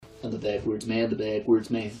I'm the backwards man, the backwards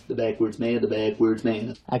man, the backwards man, the backwards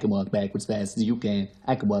man. I can walk backwards fast as you can.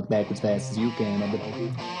 I can walk backwards fast as you can. I'm the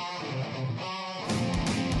backwards.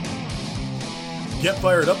 Get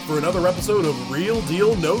fired up for another episode of Real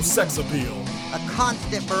Deal No Sex Appeal. A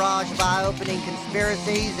constant barrage of eye-opening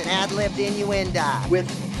conspiracies and ad-libbed innuendo. With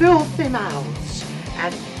filthy mouths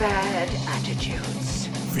and bad attitudes.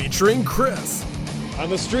 Featuring Chris. On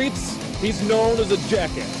the streets, he's known as a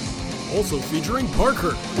jackass. Also featuring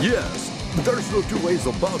Parker. Yes, there's no two ways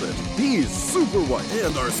about it. He's super white.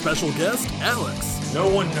 And our special guest, Alex. No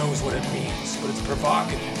one knows what it means, but it's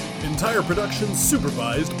provocative. Entire production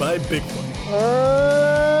supervised by Bigfoot.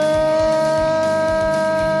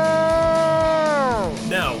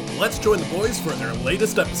 Now, let's join the boys for their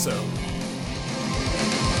latest episode.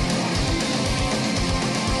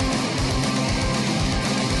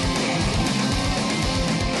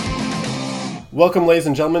 Welcome, ladies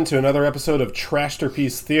and gentlemen, to another episode of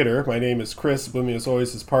Trashterpiece Theater. My name is Chris. With me, as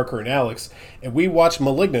always, is Parker and Alex. And we watch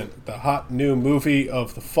Malignant, the hot new movie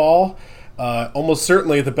of the fall. Almost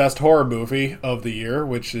certainly the best horror movie of the year,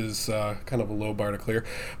 which is kind of a low bar to clear.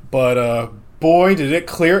 But boy, did it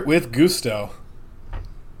clear it with gusto.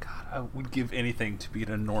 God, I would give anything to be in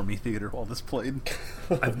a normie theater while this played.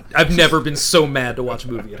 I've never been so mad to watch a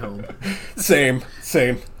movie at home. Same.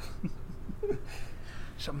 Just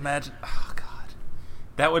imagine, oh God,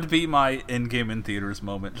 that would be my Endgame in theaters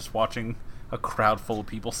moment. Just watching a crowd full of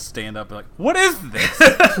people stand up and like, what is this?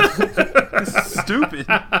 This is stupid.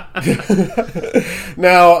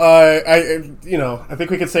 Now, I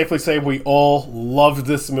think we can safely say we all loved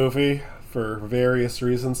this movie for various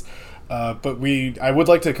reasons. But I would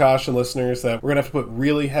like to caution listeners that we're going to have to put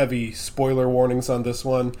really heavy spoiler warnings on this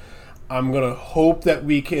one. I'm going to hope that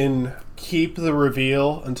we can keep the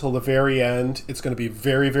reveal until the very end. It's going to be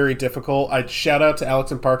very, very difficult. I'd shout out to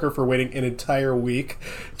Alex and Parker for waiting an entire week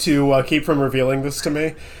to keep from revealing this to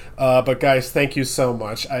me. But guys, thank you so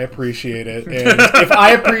much. I appreciate it. And if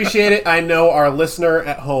I appreciate it, I know our listener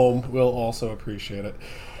at home will also appreciate it.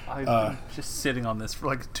 I've been just sitting on this for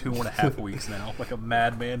like 2.5 weeks now, like a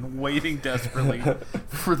madman, waiting desperately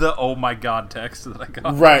for the oh my god text that I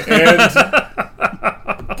got. Right,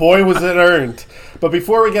 and boy was it earned. But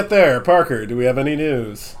before we get there, Parker, do we have any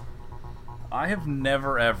news? I have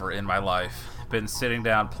never ever in my life been sitting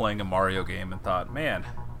down playing a Mario game and thought, man,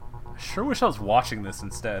 I sure wish I was watching this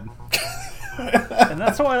instead. And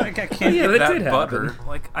that's why I can't get that butter.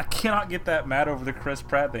 Like, I cannot get that mad over the Chris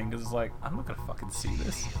Pratt thing, because it's like, I'm not gonna fucking see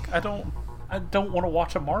this. I don't want to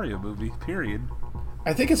watch a Mario movie, period.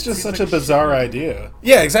 I think it's just such a bizarre idea.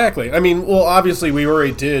 Yeah, exactly. I mean, well, obviously we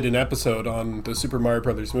already did an episode on the Super Mario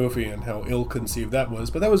Brothers movie and how ill-conceived that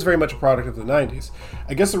was, but that was very much a product of the 90s.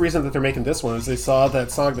 I guess the reason that they're making this one is they saw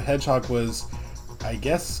that Sonic the Hedgehog was, I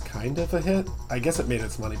guess, kind of a hit. I guess it made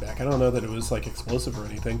its money back. I don't know that it was, like, explosive or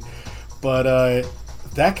anything. But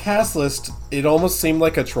that cast list, it almost seemed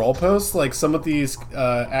like a troll post. Like, some of these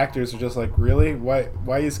actors are just like, really?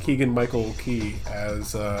 Why is Keegan-Michael Key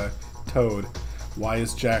as Toad? Why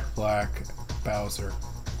is Jack Black Bowser?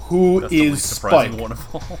 Who is Spike?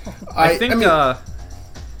 I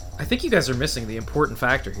think you guys are missing the important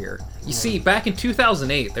factor here. You see, back in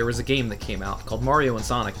 2008, there was a game that came out called Mario and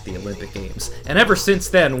Sonic at the Olympic Games. And ever since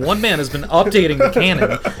then, one man has been updating the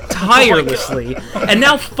canon tirelessly. And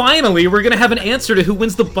now, finally, we're going to have an answer to who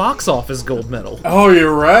wins the box office gold medal. Oh,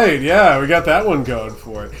 you're right. Yeah, we got that one going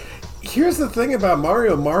for it. Here's the thing about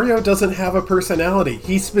Mario. Mario doesn't have a personality.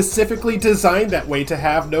 He's specifically designed that way to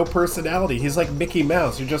have no personality. He's like Mickey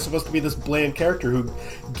Mouse. You're just supposed to be this bland character who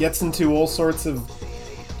gets into all sorts of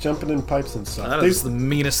jumping in pipes and stuff. That is the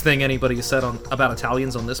meanest thing anybody has said about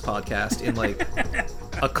Italians on this podcast in like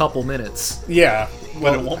a couple minutes. Yeah.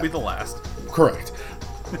 Well, but it won't be the last. Correct.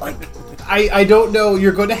 Like, I don't know.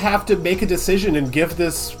 You're going to have to make a decision and give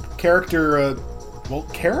this character a,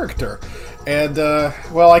 character. And,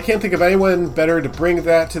 I can't think of anyone better to bring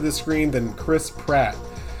that to the screen than Chris Pratt.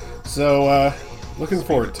 So, looking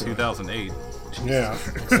forward to 2008. Yeah,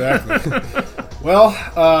 exactly. Well,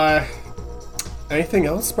 anything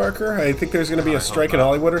else, Parker? I think there's going to be a strike in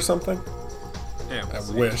Hollywood or something. Yeah, I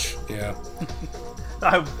wish, yeah.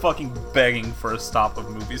 I'm fucking begging for a stop of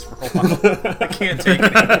movies for a while. I can't take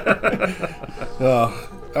it. Oh,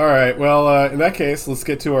 all right. Well, in that case, let's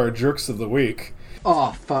get to our jerks of the week.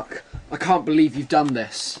 Oh, fuck. I can't believe you've done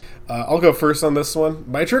this. I'll go first on this one.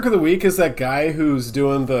 My jerk of the week is that guy who's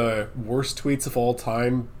doing the worst tweets of all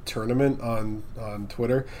time tournament on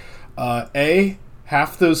Twitter. A,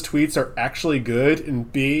 half those tweets are actually good,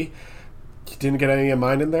 and B, you didn't get any of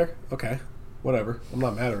mine in there? Okay, whatever. I'm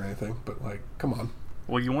not mad or anything, but, like, come on.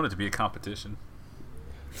 Well, you want it to be a competition.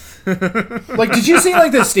 Like, did you see,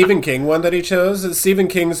 like, the Stephen King one that he chose? Stephen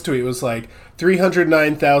King's tweet was like,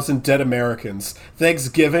 309,000 dead Americans.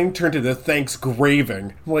 Thanksgiving turned into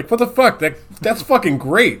Thanksgraving. I'm like, what the fuck? That's fucking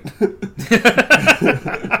great.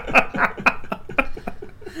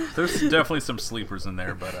 There's definitely some sleepers in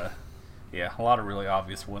there, but yeah, a lot of really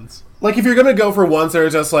obvious ones. Like, if you're gonna go for ones that are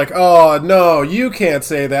just like, oh, no, you can't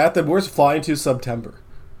say that, then where's Flying to September?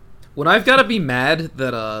 When I've got to be mad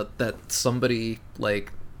that somebody,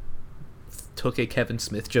 like, took a Kevin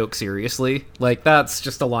Smith joke seriously, like, that's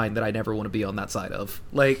just a line that I never want to be on that side of.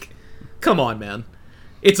 Like, come on, man.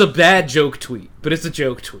 It's a bad joke tweet, but it's a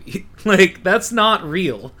joke tweet. Like, that's not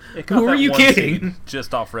real. Who are you kidding?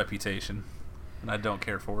 Just off reputation, and I don't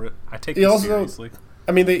care for it. I take it seriously.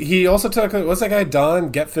 I mean, he also took, what's that guy, Don,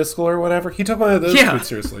 Get Fiscal or whatever? He took one of those tweets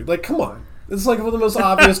seriously. Like, come on. This is like one of the most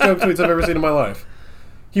obvious joke tweets I've ever seen in my life.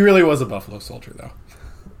 He really was a Buffalo Soldier, though.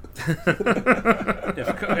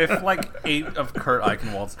 if like 8 of Kurt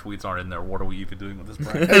Eichenwald's tweets aren't in there, what are we even doing with this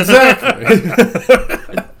bracket?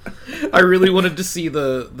 Exactly. I really wanted to see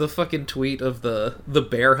the fucking tweet of the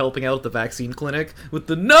bear helping out at the vaccine clinic with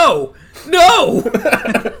the no!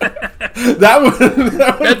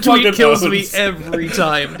 that tweet kills me every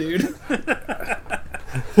time, dude.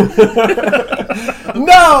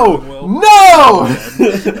 No!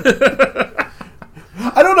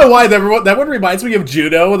 I don't know why that one reminds me of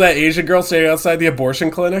Juno, that Asian girl standing outside the abortion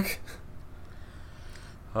clinic.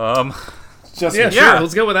 Sure,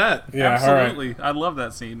 let's go with that. Yeah, absolutely. All right. I love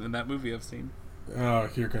that scene in that movie I've seen. Oh,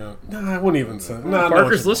 you're gonna... No, I wouldn't even say... No,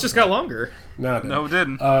 Parker's list just got longer. No, it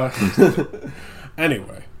didn't.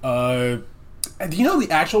 Anyway, do you know the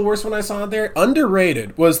actual worst one I saw there?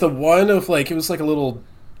 Underrated was the one of, like, it was like a little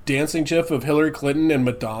dancing gif of Hillary Clinton and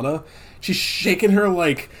Madonna. She's shaking her,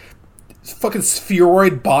 like, fucking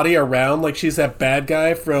spheroid body around like she's that bad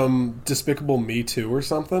guy from Despicable Me 2 or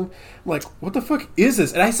something. I'm like, what the fuck is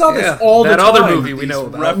this? And I saw this all the time. That other movie we know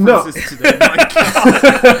about. References to them,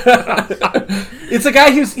 It's a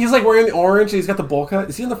guy who's like wearing the orange and he's got the bowl cut.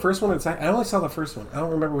 Is he in the first one? I only saw the first one. I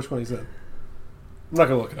don't remember which one he's in. I'm not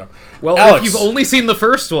gonna look it up. Well, Alex. if you've only seen the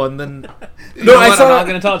first one, then I'm not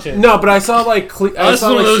gonna touch it. No, but I saw like I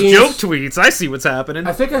saw one of those scenes, joke tweets. I see what's happening.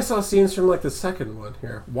 I think I saw scenes from like the second one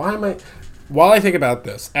here. Why am I? While I think about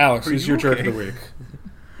this, Alex, who's your jerk of the week?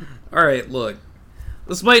 All right, look.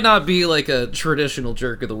 This might not be like a traditional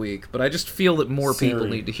jerk of the week, but I just feel that more people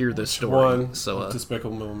need to hear this story. One so,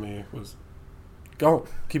 Despicable Me was. Go,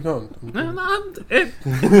 keep going.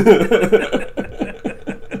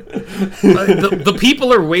 The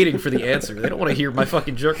people are waiting for the answer. They don't want to hear my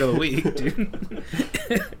fucking jerk of the week, dude.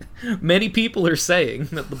 Many people are saying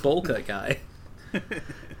that the bowl cut guy.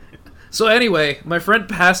 So anyway, my friend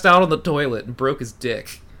passed out on the toilet and broke his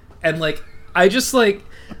dick. And, like, I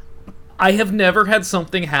have never had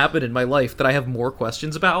something happen in my life that I have more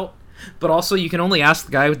questions about. But also, you can only ask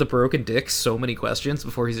the guy with the broken dick so many questions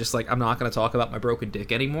before he's just like, I'm not going to talk about my broken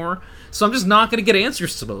dick anymore. So I'm just not going to get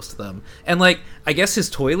answers to most of them. And, like, I guess his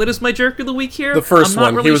toilet is my jerk of the week here. The first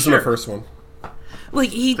one. Really he was sure. in the first one. Like,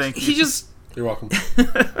 he just... You're welcome.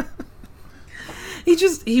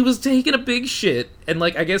 He was taking a big shit, and,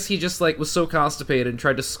 like, I guess he just, like, was so constipated and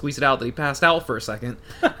tried to squeeze it out that he passed out for a second.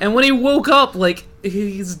 And when he woke up, like,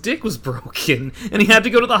 his dick was broken, and he had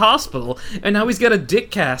to go to the hospital, and now he's got a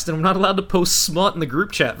dick cast, and I'm not allowed to post smut in the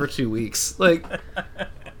group chat for 2 weeks. Like,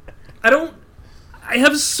 I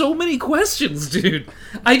have so many questions, dude.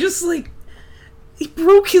 He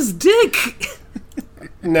broke his dick.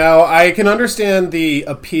 Now, I can understand the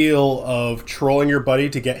appeal of trolling your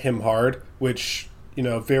buddy to get him hard, which, you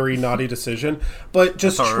know, very naughty decision. But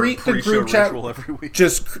just treat the group chat.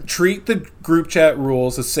 Just treat the group chat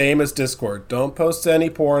rules the same as Discord. Don't post any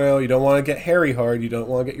porno. You don't want to get Harry hard. You don't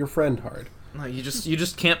want to get your friend hard. No, you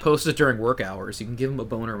just can't post it during work hours. You can give him a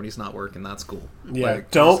boner when he's not working. That's cool. Yeah,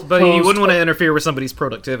 like, don't. But you wouldn't want to interfere with somebody's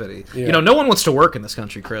productivity. Yeah. You know, no one wants to work in this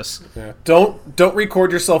country, Chris. Yeah. Don't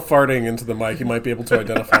record yourself farting into the mic. You might be able to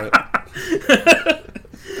identify it.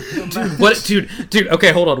 Dude,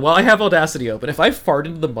 okay, hold on. While I have Audacity open, if I fart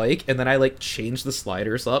into the mic and then I, like, change the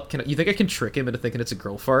sliders up, you think I can trick him into thinking it's a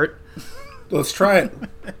girl fart? Let's try it.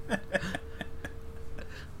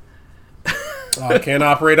 Oh, I can't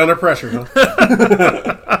operate under pressure,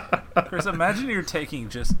 huh? Chris, imagine you're taking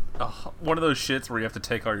just one of those shits where you have to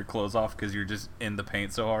take all your clothes off because you're just in the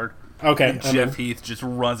paint so hard. Okay. And Jeff Heath just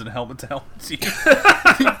runs in helmet to helmet to you.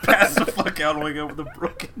 He passes the fuck out going over the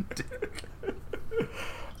broken dick.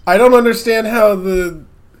 I don't understand how the...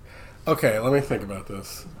 Okay, let me think about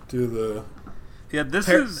this. Yeah, this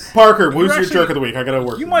is... Parker, who's your actually- jerk of the week? I gotta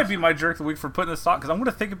work. You on might this. be my jerk of the week for putting this on, because I'm going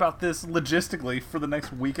to think about this logistically for the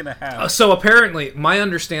next week and a half. So apparently, my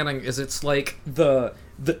understanding is it's like the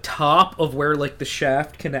top of where like the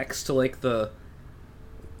shaft connects to like the,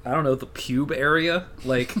 I don't know, the pube area,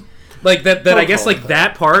 like that I guess like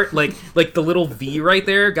that part, like the little V right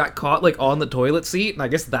there got caught like on the toilet seat, and I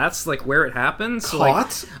guess that's like where it happened. So,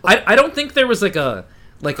 Caught? like, I don't think there was like a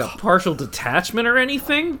partial detachment or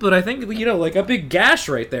anything, but I think, you know, like a big gash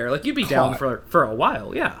right there. Like, you'd be down for a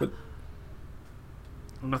while, yeah. I'm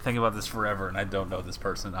going to think about this forever, and I don't know this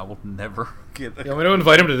person. I will never get it. You want me to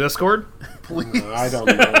invite him to Discord? Please. I don't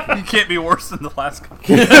know. You can't be worse than the last guy.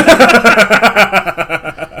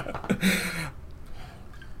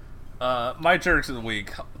 My jerks of the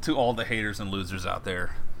week to all the haters and losers out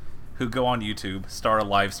there who go on YouTube, start a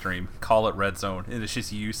live stream, call it Red Zone, and it's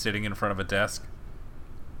just you sitting in front of a desk.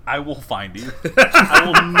 I will find you. I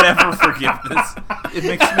will never forgive this. It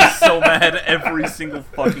makes me so mad every single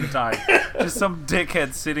fucking time. Just some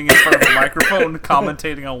dickhead sitting in front of a microphone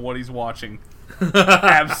commentating on what he's watching.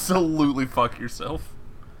 Absolutely fuck yourself.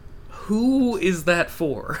 Who is that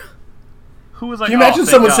for? Who was like, Can you imagine thank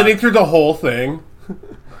someone God. sitting through the whole thing?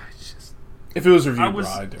 If it was reviewed, I was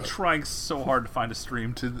I'd do it. trying so hard to find a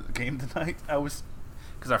stream to the game tonight.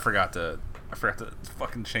 Because I forgot to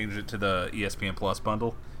fucking change it to the ESPN Plus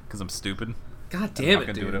bundle because I'm stupid. God damn I'm it, not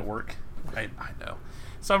gonna dude. do it at work. I know.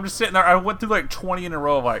 So I'm just sitting there. I went through like 20 in a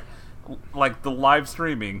row of like the live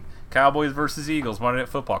streaming Cowboys versus Eagles Monday Night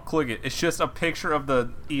Football. Click it. It's just a picture of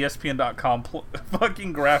the ESPN.com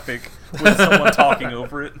fucking graphic with someone talking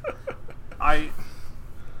over it. God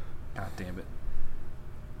damn it.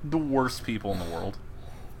 The worst people in the world.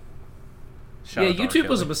 Shout Yeah, out to R. YouTube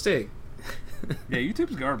was a Kelly. mistake. Yeah,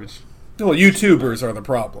 YouTube's garbage. Well, YouTubers are the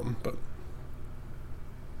problem, but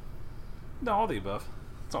No, all the above.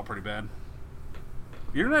 It's all pretty bad.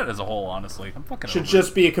 The internet as a whole, honestly. I'm fucking should over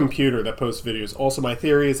just be a computer that posts videos. Also, my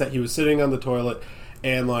theory is that he was sitting on the toilet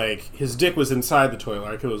and, like, his dick was inside the toilet.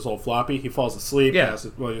 Like, it was all floppy. He falls asleep Yeah.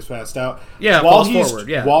 while he's passed out. Yeah, while falls he's, forward,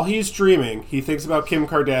 yeah. While he's dreaming, he thinks about Kim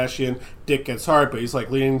Kardashian. Dick gets hard, but he's, like,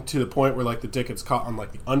 leaning to the point where, like, the dick gets caught on,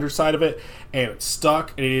 like, the underside of it, and it's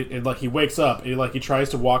stuck, and, like, he wakes up, and, like, he tries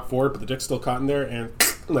to walk forward, but the dick's still caught in there, and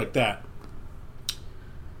like that.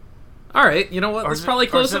 All right, you know what? Or That's is it- probably or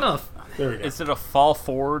close is it- enough. There we go. Is it a fall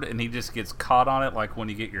forward and he just gets caught on it, like when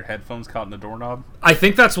you get your headphones caught in the doorknob? I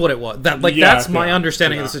think that's what it was. That's my yeah,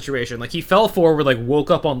 understanding yeah. of the situation. Like, he fell forward, like,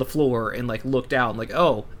 woke up on the floor and, like, looked down, like,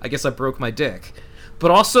 oh, I guess I broke my dick.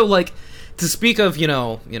 But also, like, to speak of, you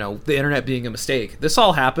know, the internet being a mistake, this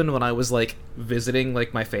all happened when I was, like, visiting,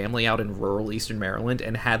 like, my family out in rural Eastern Maryland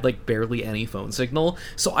and had, like, barely any phone signal.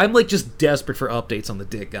 So I'm, like, just desperate for updates on the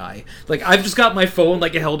dick guy. Like, I've just got my phone,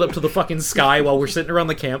 like, held up to the fucking sky while we're sitting around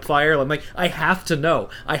the campfire. I'm like, I have to know.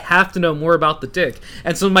 I have to know more about the dick.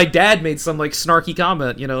 And so my dad made some, like, snarky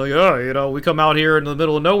comment, like, oh, we come out here in the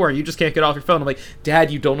middle of nowhere and you just can't get off your phone. I'm like,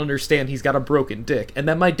 Dad, you don't understand. He's got a broken dick. And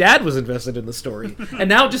then my dad was invested in the story. And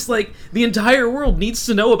now just, like, the entire world needs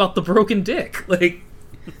to know about the broken dick. Like...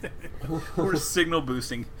 We're signal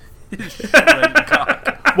boosting his shredded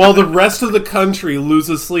cock. While the rest of the country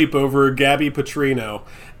loses sleep over Gabby Petrino,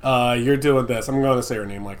 you're doing this. I'm going to say her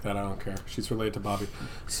name like that. I don't care. She's related to Bobby.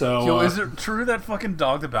 So, Yo, is it true that fucking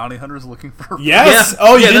dog the bounty hunter is looking for? yes. Yeah.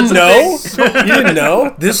 Oh, you Yeah, didn't know? that's You didn't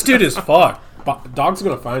know? This dude is fucked. Dog's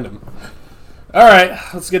going to find him. All right,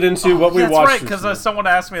 let's get into what we That's watched. right, because someone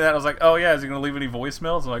asked me that. I was like, oh yeah, is he going to leave any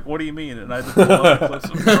voicemails? I'm like, what do you mean? And I just pulled up the clips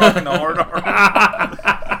of him rocking the hard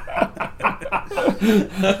R.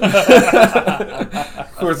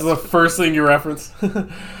 Of course, it's the first thing you reference.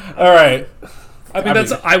 All right. I mean,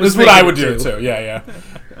 this is what I thinking would it do too. Yeah.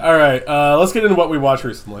 All right, let's get into what we watched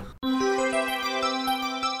recently.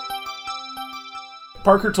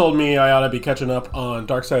 Parker told me I ought to be catching up on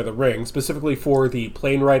Dark Side of the Ring, specifically for the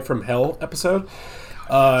Plane Ride from Hell episode,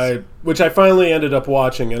 which I finally ended up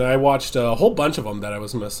watching, and I watched a whole bunch of them that I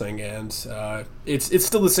was missing, and it's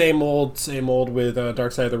still the same old with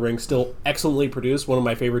Dark Side of the Ring, still excellently produced, one of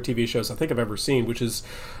my favorite TV shows I think I've ever seen, which is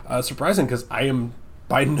surprising because I am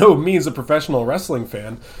by no means a professional wrestling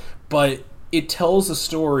fan, but it tells a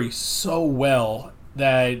story so well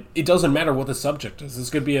that it doesn't matter what the subject is. This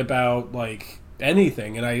could be about, like,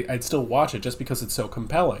 anything, and I'd still watch it just because it's so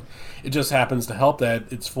compelling. It just happens to help that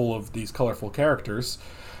it's full of these colorful characters,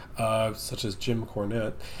 such as Jim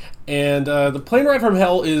Cornette. And the Plane Ride from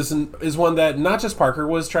Hell is one that not just Parker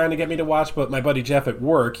was trying to get me to watch, but my buddy Jeff at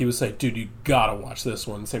work, he was like, dude, you gotta watch this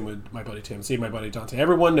one. Same with my buddy TMZ, my buddy Dante.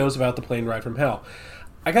 Everyone knows about the Plane Ride from Hell.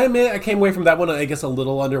 I gotta admit, I came away from that one, I guess, a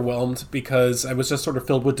little underwhelmed because I was just sort of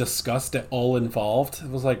filled with disgust at all involved.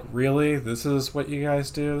 It was like, really? This is what you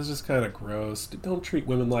guys do? This is kind of gross. Don't treat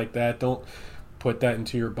women like that. Don't put that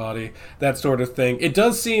into your body. That sort of thing. It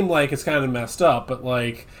does seem like it's kind of messed up, but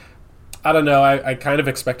like, I don't know. I kind of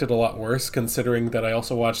expected a lot worse, considering that I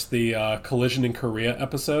also watched the Collision in Korea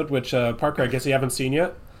episode, which, Parker, I guess you haven't seen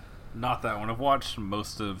yet? Not that one. I've watched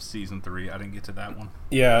most of season 3. I didn't get to that one.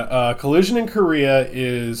 Yeah, Collision in Korea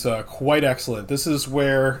is quite excellent. This is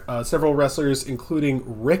where several wrestlers, including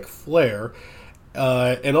Ric Flair,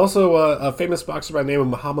 and also a famous boxer by the name of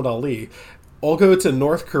Muhammad Ali, all go to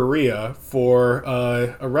North Korea for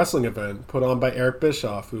a wrestling event put on by Eric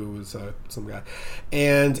Bischoff, who was some guy.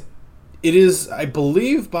 And it is, I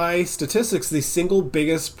believe, by statistics, the single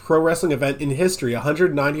biggest pro wrestling event in history.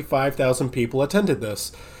 195,000 people attended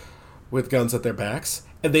this, with guns at their backs,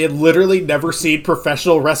 and they had literally never seen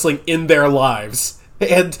professional wrestling in their lives.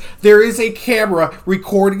 And there is a camera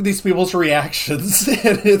recording these people's reactions,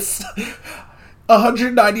 and it's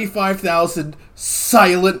 195,000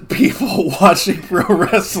 silent people watching pro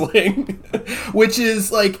wrestling, which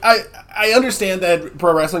is like, I understand that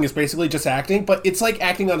pro wrestling is basically just acting, but it's like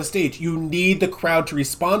acting on a stage. You need the crowd to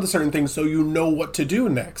respond to certain things so you know what to do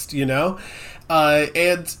next, you know?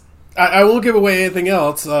 And I won't give away anything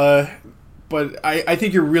else, but I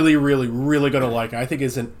think you're really, really, really going to like it. I think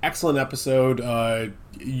it's an excellent episode.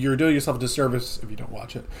 You're doing yourself a disservice if you don't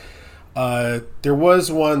watch it. There was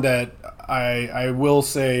one that I will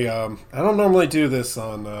say, I don't normally do this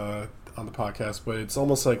on the podcast, but it's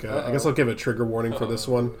almost like, I guess I'll give a trigger warning for this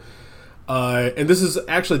one. And this is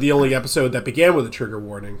actually the only episode that began with a trigger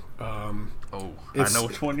warning. I know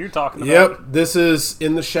which one you're talking about. Yep, this is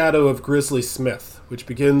In the Shadow of Grizzly Smith, which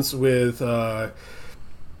begins with a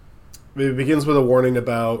warning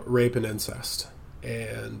about rape and incest.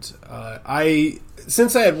 And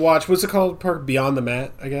since I had watched, what's it called, Park? Beyond the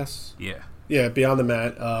Mat, I guess. Yeah, Beyond the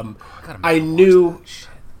Mat. I knew.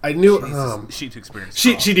 She's experienced.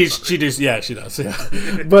 She does. Yeah, she does.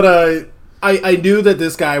 Yeah, but I knew that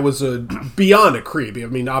this guy was beyond a creep. I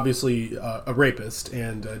mean, obviously a rapist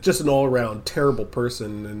and just an all-around terrible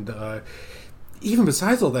person, and even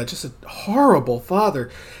besides all that, just a horrible father.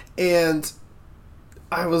 And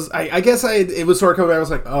I guess it was sort of coming back. I was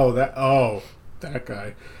like, that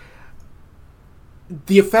guy.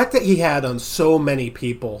 The effect that he had on so many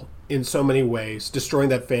people in so many ways, destroying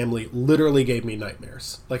that family, literally gave me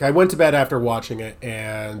nightmares. Like, I went to bed after watching it,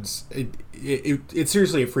 and it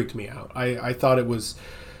seriously, it freaked me out. I thought it was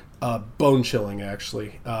bone-chilling,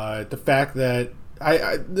 actually. The fact that,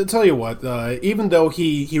 I'll tell you what, even though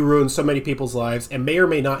he ruined so many people's lives and may or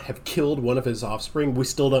may not have killed one of his offspring, we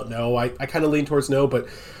still don't know. I kind of lean towards no, but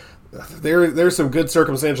there's some good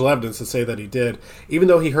circumstantial evidence to say that he did. Even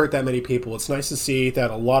though he hurt that many people, it's nice to see that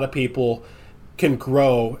a lot of people can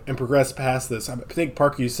grow and progress past this. I think,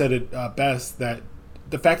 Parker, you said it best, that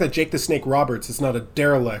the fact that Jake the Snake Roberts is not a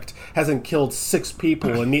derelict, hasn't killed 6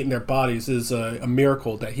 people and eaten their bodies, is a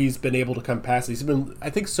miracle that he's been able to come past. He's been, I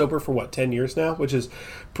think, sober for 10 years now, which is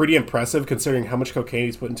pretty impressive considering how much cocaine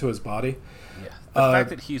he's put into his body. Yeah. The fact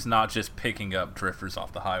that he's not just picking up drifters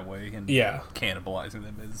off the highway and cannibalizing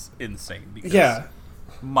them is insane. Because,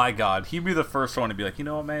 my God, he'd be the first one to be like, you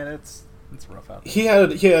know what, man, it's rough out there. He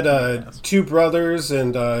had 2 brothers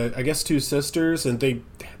and I guess 2 sisters, and they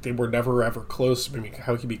were never ever close. I mean,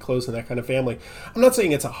 how could you be close in that kind of family? I'm not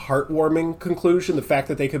saying it's a heartwarming conclusion, the fact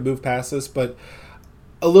that they could move past this, but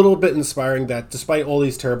a little bit inspiring that despite all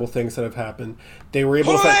these terrible things that have happened, they were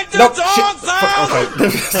able to find... Nope, shit. Okay.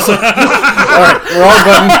 All right, wrong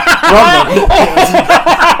button.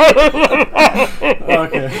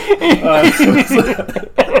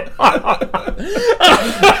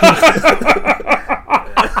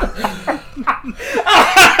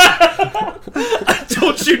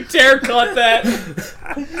 Don't you dare cut that.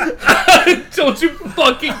 Don't you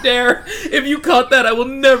fucking dare. If you cut that, I will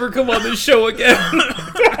never come on this show again.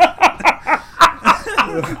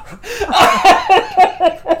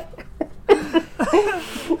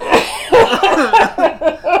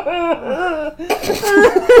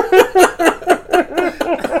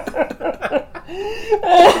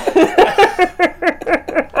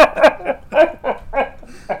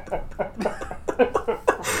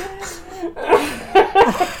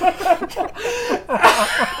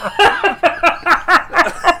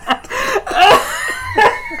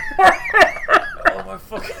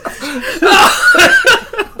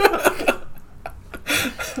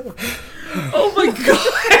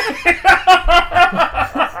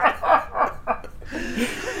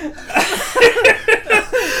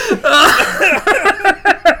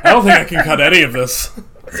 I don't think I can cut any of this.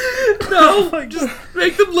 No, just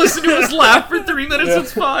make listen to us laugh for 3 minutes,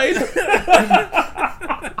 it's fine.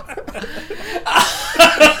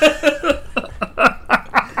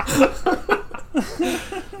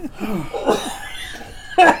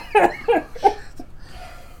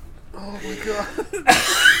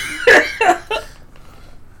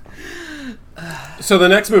 So the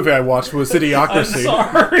next movie I watched was Idiocracy.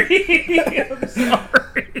 I'm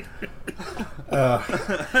sorry.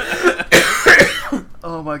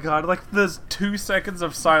 Oh my god, like there's 2 seconds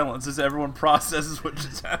of silence as everyone processes what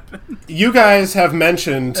just happened. You guys have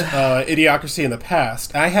mentioned Idiocracy in the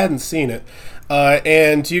past. I hadn't seen it.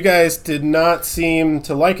 And you guys did not seem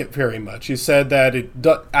to like it very much. You said that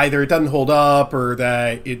either it doesn't hold up or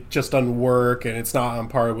that it just doesn't work and it's not on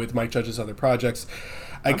par with Mike Judge's other projects.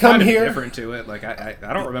 I'm kind of indifferent to it. Like I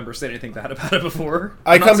don't remember saying anything bad about it before.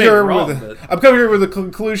 I'm coming here with the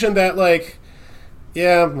conclusion that, like,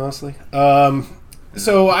 yeah, mostly.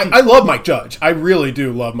 So I love Mike Judge. I really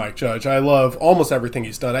do love Mike Judge. I love almost everything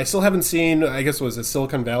he's done. I still haven't seen, I guess, was it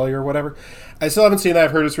Silicon Valley or whatever? I still haven't seen that.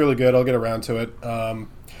 I've heard it's really good. I'll get around to it.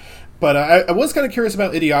 But I was kind of curious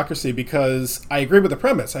about Idiocracy because I agree with the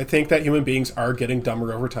premise. I think that human beings are getting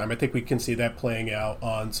dumber over time. I think we can see that playing out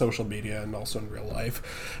on social media and also in real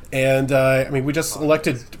life. And, I mean, we just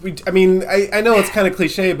elected... I know it's kind of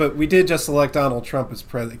cliche, but we did just elect Donald Trump as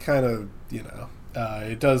president. Kind of, you know...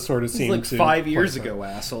 it does sort of seem like to... 5 years ago,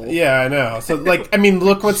 asshole. Yeah, I know. So, like, I mean,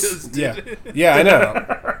 look what's... Yeah, I know.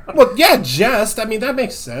 Well, yeah, just. I mean, that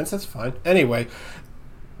makes sense. That's fine. Anyway...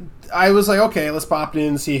 I was like, okay, let's pop in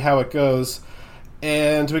and see how it goes.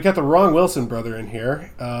 And we got the wrong Wilson brother in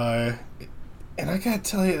here. And I gotta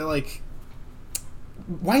tell you, like,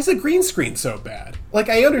 why is the green screen so bad? Like,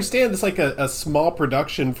 I understand it's like a small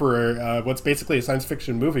production for what's basically a science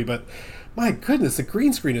fiction movie, but my goodness, the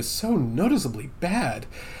green screen is so noticeably bad.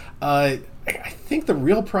 I think the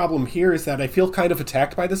real problem here is that I feel kind of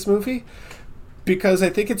attacked by this movie because I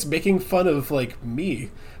think it's making fun of, like, me.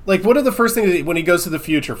 Like, one of the first things when he goes to the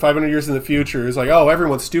future, 500 years in the future, is like, oh,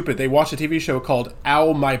 everyone's stupid. They watch a TV show called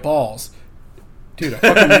Ow My Balls. Dude,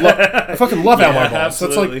 I fucking love Ow My Balls.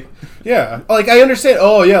 Absolutely. That's like, yeah. Like, I understand,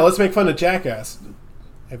 oh, yeah, let's make fun of Jackass.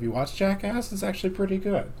 Have you watched Jackass? It's actually pretty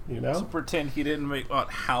good, you know? So pretend he didn't make,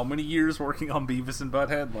 how many years working on Beavis and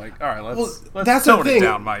Butthead? Like, all right, let's that's tone the thing. it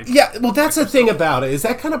down, Mike. Yeah, well, that's the thing about it, is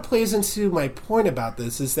that kind of plays into my point about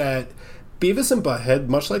this, is that Beavis and Butthead,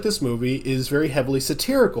 much like this movie, is very heavily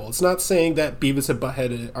satirical. It's not saying that Beavis and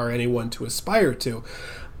Butthead are anyone to aspire to.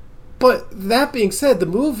 But that being said, the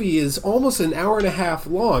movie is almost an hour and a half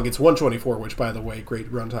long. It's 124, which, by the way,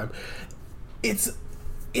 great runtime. It's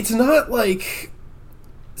not, like,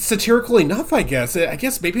 satirical enough, I guess. I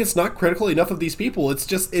guess maybe it's not critical enough of these people. It's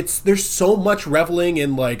just, there's so much reveling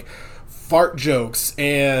in, like, fart jokes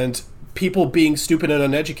and people being stupid and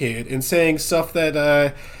uneducated and saying stuff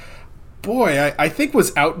that, boy, I think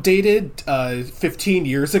was outdated 15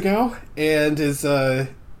 years ago and is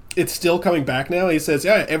it's still coming back now. He says,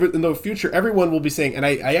 yeah, in the future, everyone will be saying, and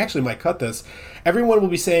I actually might cut this, everyone will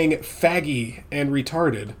be saying faggy and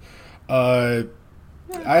retarded. I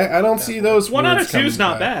don't see those 1 out of words 2 is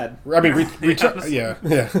coming not back. bad. I mean, yeah.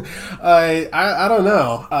 I don't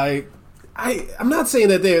know. I'm not saying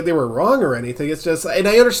that they were wrong or anything. It's just, and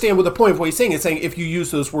I understand what the point of what he's saying. It's saying if you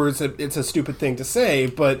use those words, it's a stupid thing to say,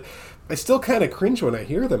 but I still kind of cringe when I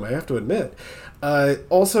hear them, I have to admit.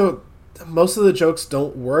 Also, most of the jokes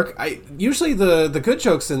don't work. Usually the good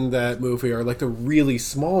jokes in that movie are like the really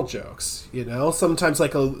small jokes, you know? Sometimes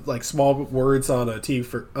like small words on a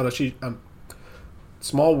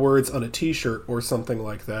small words on a t-shirt or something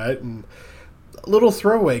like that, and little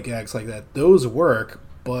throwaway gags like that. Those work,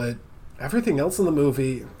 but everything else in the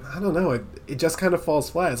movie, I don't know, it just kind of falls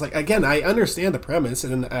flat. It's like, again, I understand the premise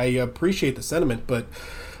and I appreciate the sentiment, but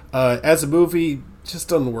as a movie, just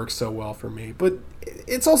doesn't work so well for me. But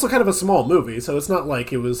it's also kind of a small movie, so it's not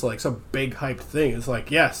like it was like some big hyped thing. It's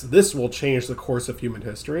like, yes, this will change the course of human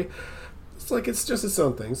history. It's like, it's just its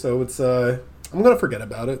own thing, so it's I'm gonna forget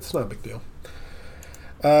about it. It's not a big deal.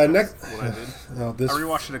 Next, what I did. I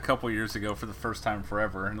rewatched it a couple years ago for the first time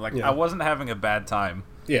forever, and I wasn't having a bad time.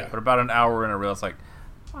 Yeah. But about an hour in, I realized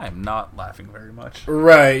I am not laughing very much.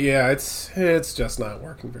 Right. Yeah. It's just not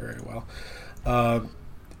working very well.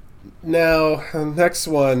 Now, next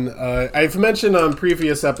one. I've mentioned on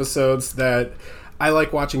previous episodes that I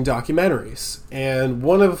like watching documentaries, and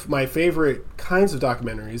one of my favorite kinds of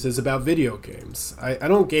documentaries is about video games. I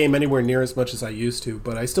don't game anywhere near as much as I used to,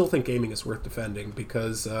 but I still think gaming is worth defending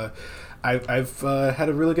because I've had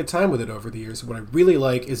a really good time with it over the years. What I really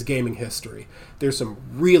like is gaming history. There's some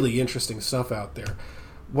really interesting stuff out there.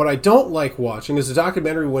 what I don't like watching is a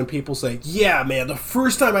documentary when people say, yeah, man, the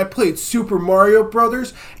first time I played Super Mario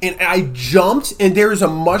Brothers and I jumped and there's a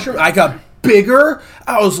mushroom, I got bigger.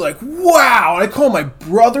 I was like, wow. And I call my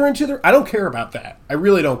brother into there. I don't care about that. I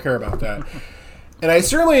really don't care about that. And I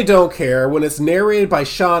certainly don't care when it's narrated by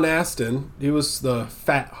Sean Astin. He was the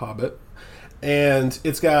Fat Hobbit. And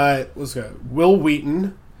it's got Will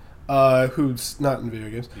Wheaton, who's not in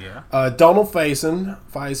video games. Yeah. Donald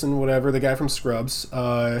Faison, whatever, the guy from Scrubs.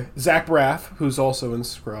 Zach Braff, who's also in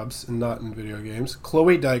Scrubs and not in video games.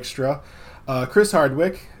 Chloe Dykstra. Chris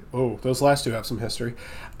Hardwick. Oh, those last two have some history.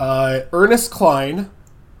 Ernest Cline.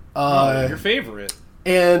 Your favorite.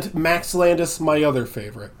 And Max Landis, my other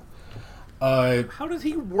favorite. How does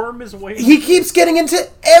he worm his way? He keeps getting into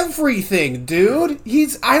everything, dude.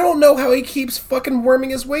 I don't know how he keeps fucking worming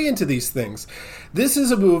his way into these things. This is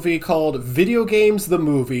a movie called Video Games the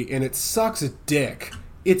Movie, and it sucks dick.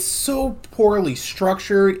 It's so poorly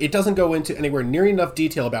structured. It doesn't go into anywhere near enough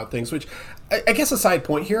detail about things, which, I guess a side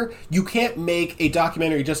point here, you can't make a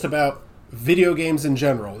documentary just about video games in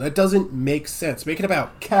general. That doesn't make sense. Make it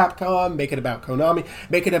about Capcom, make it about Konami,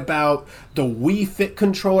 make it about the Wii Fit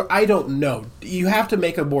controller. I don't know. You have to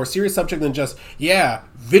make a more serious subject than just, yeah,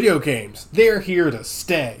 video games. They're here to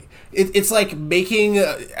stay. It's like making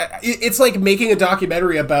a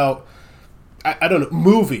documentary about, I don't know,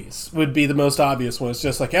 movies would be the most obvious one. It's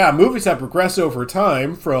just like, yeah, movies have progressed over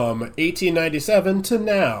time from 1897 to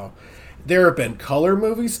now. There have been color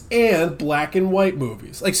movies and black and white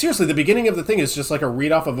movies. Like, seriously, the beginning of the thing is just like a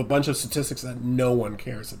read-off of a bunch of statistics that no one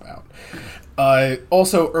cares about.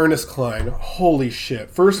 Also, Ernest Cline. Holy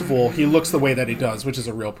shit. First of all, he looks the way that he does, which is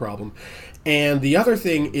a real problem. And the other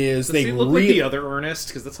thing is Does he look like the other Ernest?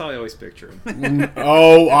 Because that's how I always picture him.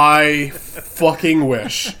 Oh, I fucking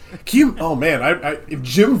wish. Oh, man. If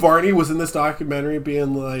Jim Varney was in this documentary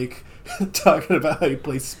being like... talking about how he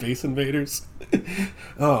plays Space Invaders.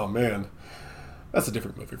 Oh, man. That's a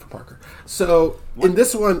different movie for Parker. So, in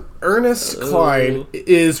this one, Ernest Cline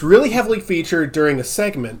is really heavily featured during a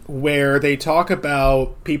segment where they talk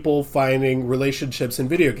about people finding relationships in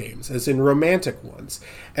video games, as in romantic ones.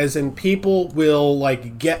 As in people will,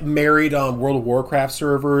 like, get married on World of Warcraft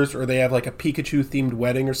servers, or they have, like, a Pikachu-themed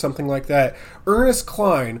wedding or something like that. Ernest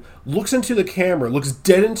Cline looks into the camera, looks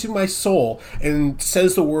dead into my soul, and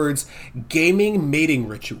says the words, gaming mating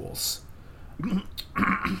rituals.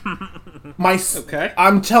 Okay.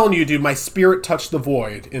 I'm telling you, dude, my spirit touched the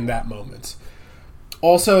void in that moment.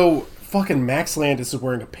 Also, fucking Max Landis is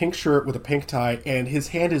wearing a pink shirt with a pink tie, and his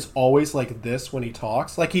hand is always like this when he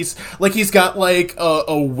talks. Like he's got like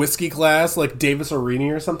a whiskey glass, like Davis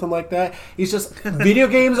Arini or something like that. He's just, video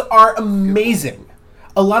games are amazing.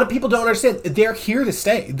 A lot of people don't understand. They're here to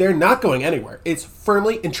stay. They're not going anywhere. It's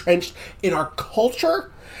firmly entrenched in our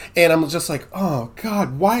culture. And I'm just like, oh,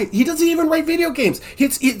 God, why? He doesn't even write video games.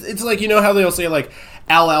 It's like, you know how they'll say, like,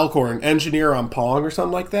 Al Alcorn, engineer on Pong or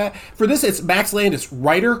something like that? For this, it's Max Landis,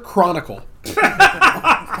 writer, Chronicle.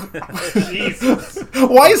 Jesus.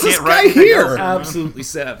 Why is this guy here? Absolutely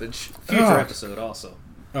savage. Future episode also.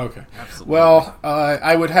 Okay. Absolutely. Well,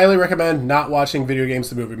 I would highly recommend not watching Video Games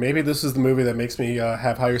the Movie. Maybe this is the movie that makes me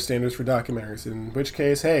have higher standards for documentaries, in which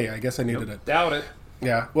case, hey, I guess I needed it. Doubt it.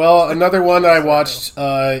 Yeah. Well, another one that I watched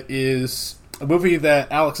is a movie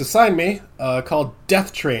that Alex assigned me called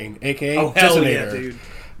Death Train, a.k.a. Detonator. Yeah, dude.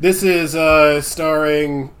 This is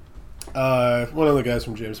starring one of the guys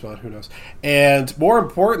from James Bond, who knows. And more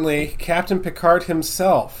importantly, Captain Picard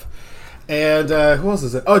himself. And who else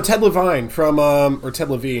is it? Oh, Ted Levine from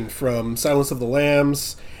Silence of the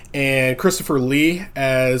Lambs, and Christopher Lee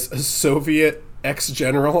as a Soviet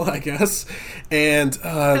ex-general, I guess. And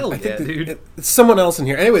Hell I think dude. it's someone else in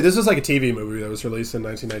here. Anyway, this was like a TV movie that was released in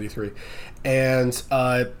 1993. And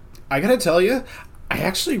I gotta tell you, I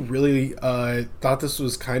actually really thought this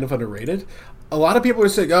was kind of underrated. A lot of people were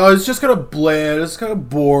saying, oh, it's just kind of bland, it's kind of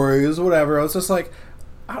boring, it's whatever. I was just like,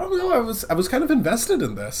 I don't know, I was kind of invested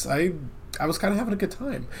in this. I was kind of having a good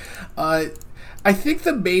time. I think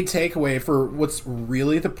the main takeaway for what's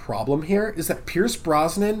really the problem here is that Pierce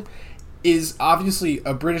Brosnan is obviously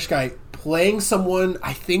a British guy playing someone,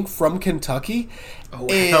 I think, from Kentucky. Oh,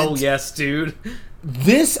 hell yes, dude.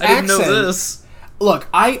 This I didn't accent... know this. Look,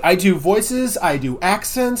 I do voices, I do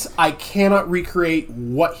accents. I cannot recreate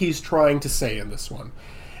what he's trying to say in this one.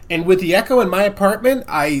 And with the echo in my apartment,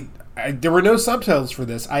 there were no subtitles for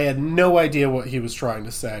this. I had no idea what he was trying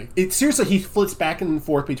to say. Seriously, he flits back and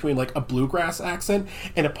forth between like a bluegrass accent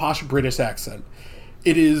and a posh British accent.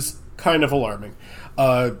 It is kind of alarming.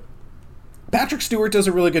 Patrick Stewart does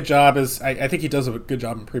a really good job. I think he does a good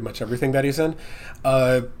job in pretty much everything that he's in.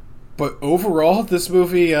 But But overall, this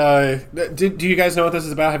movie, do you guys know what this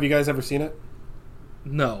is about? Have you guys ever seen it?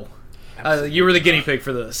 No. You were the guinea pig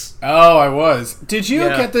for this. Oh, I was. Did you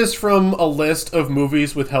Yeah. get this from a list of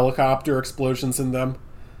movies with helicopter explosions in them?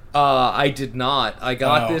 I did not. I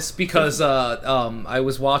got this because I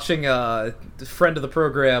was watching a friend of the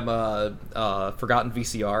program, Forgotten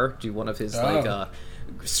VCR, do one of his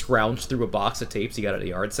scrounge through a box of tapes he got at a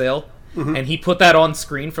yard sale. Mm-hmm. And he put that on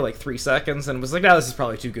screen for like 3 seconds and was like, "No, this is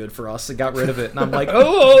probably too good for us," and got rid of it. And I'm like,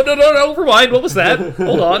 "Oh, no, rewind. What was that?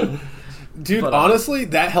 Hold on." Dude, honestly,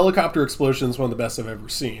 that helicopter explosion is one of the best I've ever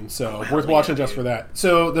seen. So worth watching just for that.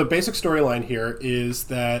 So the basic storyline here is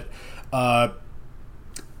that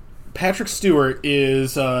Patrick Stewart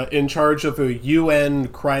is in charge of a UN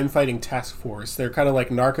crime-fighting task force. They're kind of like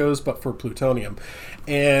Narcos, but for plutonium.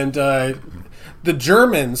 And the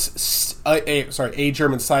Germans, a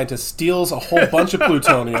German scientist steals a whole bunch of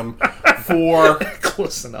plutonium for...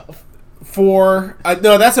 Close enough. No,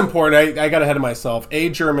 that's important. I got ahead of myself. A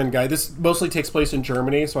German guy. This mostly takes place in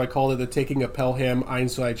Germany, so I called it the Taking of Pelham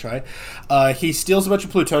Einsatzstelle. He steals a bunch of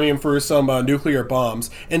plutonium for some nuclear bombs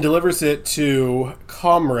and delivers it to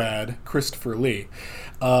comrade Christopher Lee,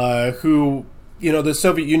 who, the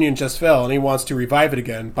Soviet Union just fell, and he wants to revive it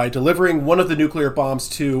again by delivering one of the nuclear bombs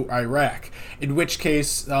to Iraq, in which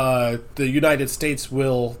case the United States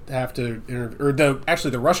will have to,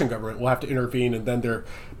 the Russian government will have to intervene, and then their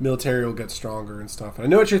military will get stronger and stuff. And I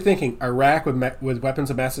know what you're thinking, Iraq with weapons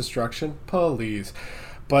of mass destruction? Please.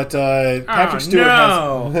 But Patrick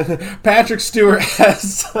Stewart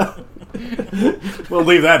has... We'll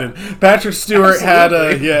leave that in. Patrick Stewart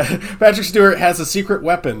has a secret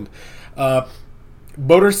weapon.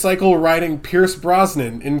 Motorcycle riding Pierce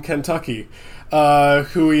Brosnan in Kentucky,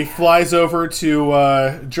 who he flies over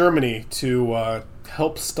to Germany to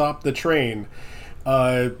help stop the train.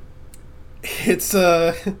 Chris,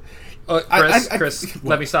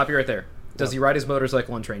 let me stop you right there. Does he ride his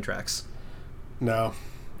motorcycle on train tracks? No.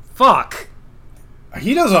 Fuck!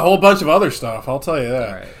 He does a whole bunch of other stuff, I'll tell you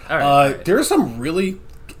that. All right. There are some really...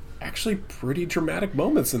 actually pretty dramatic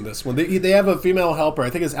moments in this one. They have a female helper. I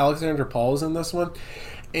think it's Alexandra Paul is in this one.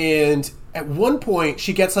 And at one point,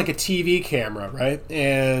 she gets like a TV camera, right?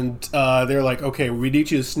 And they're like, okay, we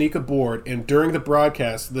need you to sneak aboard. And during the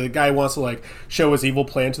broadcast, the guy wants to like show his evil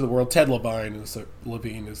plan to the world. Ted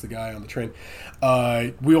Levine is the guy on the train.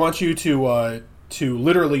 We want you to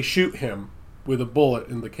literally shoot him with a bullet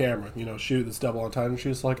in the camera, shoot this double entendre. And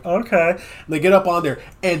she's like, okay. And they get up on there,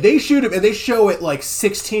 and they shoot him, and they show it like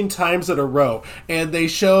 16 times in a row. And they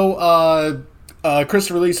show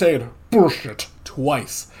Christopher Lee saying, bullshit,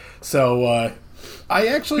 twice. So, I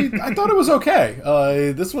thought it was okay.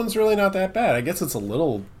 This one's really not that bad. I guess it's a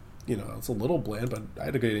little, bland, but I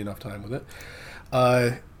had a good enough time with it.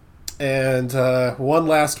 And one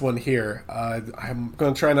last one here. I'm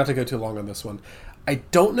going to try not to go too long on this one. I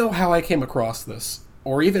don't know how I came across this,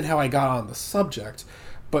 or even how I got on the subject,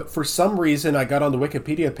 but for some reason I got on the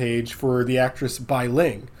Wikipedia page for the actress Bai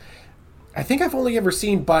Ling. I think I've only ever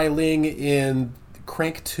seen Bai Ling in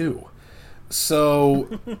Crank 2.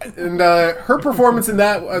 So, and her performance in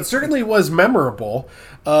that certainly was memorable,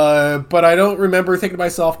 but I don't remember thinking to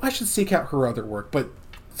myself, I should seek out her other work. But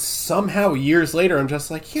somehow years later, I'm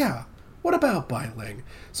just like, yeah, what about Bai Ling?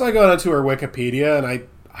 So I go onto her Wikipedia, and I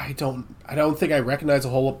don't think I recognize a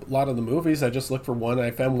whole lot of the movies. I just looked for one, and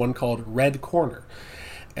I found one called Red Corner.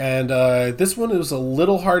 And this one was a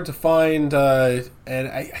little hard to find, and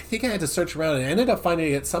I think I had to search around, and I ended up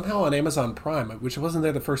finding it somehow on Amazon Prime, which wasn't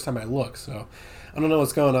there the first time I looked, so I don't know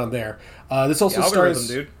what's going on there. This also stars...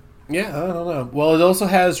 dude. Yeah, I don't know. Well, it also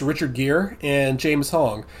has Richard Gere and James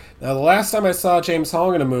Hong. Now, the last time I saw James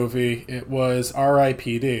Hong in a movie, it was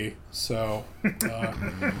R.I.P.D., so...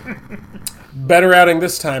 better outing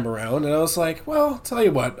this time around, and I was like, well, tell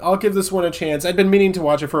you what, I'll give this one a chance. I'd been meaning to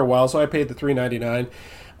watch it for a while, so I paid the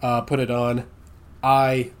 $3.99, put it on.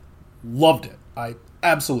 I loved it. I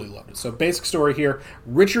absolutely loved it. So basic story here,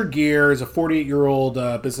 Richard Gere is a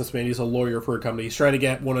 48-year-old businessman. He's a lawyer for a company. He's trying to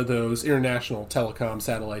get one of those international telecom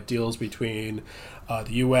satellite deals between the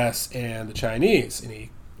U.S. and the Chinese, and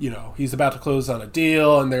he's about to close on a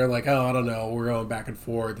deal, and they're like, oh, I don't know, we're going back and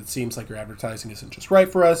forth. It seems like your advertising isn't just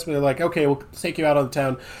right for us. But they're like, okay, we'll take you out on the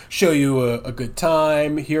town, show you a good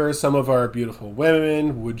time. Here are some of our beautiful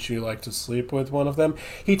women. Would you like to sleep with one of them?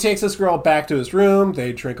 He takes this girl back to his room.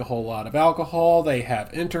 They drink a whole lot of alcohol. They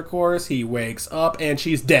have intercourse. He wakes up, and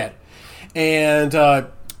she's dead. And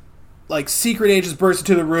secret agents burst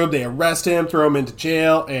into the room, they arrest him, throw him into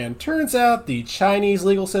jail, and turns out the Chinese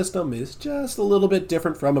legal system is just a little bit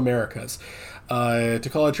different from America's. To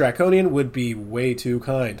call it draconian would be way too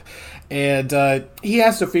kind. And he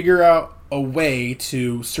has to figure out a way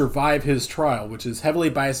to survive his trial, which is heavily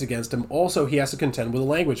biased against him. Also, he has to contend with a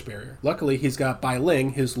language barrier. Luckily, he's got Bai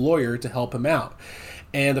Ling, his lawyer, to help him out.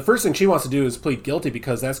 And the first thing she wants to do is plead guilty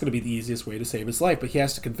because that's going to be the easiest way to save his life. But he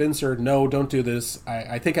has to convince her, no, don't do this.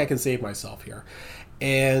 I think I can save myself here.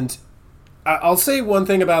 And I'll say one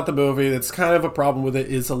thing about the movie that's kind of a problem with it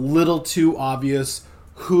is a little too obvious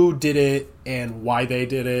who did it and why they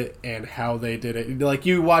did it and how they did it. Like,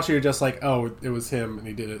 you watch it, you're just like, oh, it was him and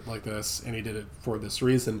he did it like this and he did it for this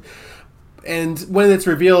reason. And when it's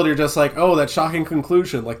revealed, you're just like, oh, that shocking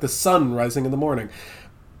conclusion, like the sun rising in the morning.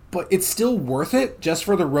 But it's still worth it just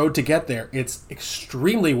for the road to get there. It's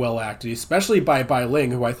extremely well acted, especially by Bai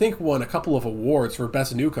Ling, who I think won a couple of awards for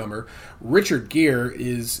Best Newcomer. Richard Gere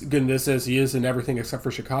is goodness as he is in everything except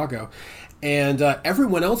for Chicago. And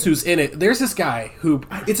everyone else who's in it, there's this guy who,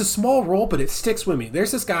 it's a small role, but it sticks with me.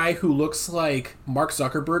 There's this guy who looks like Mark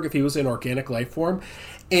Zuckerberg if he was in organic life form.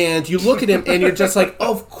 And you look at him and you're just like,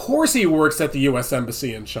 of course he works at the U.S.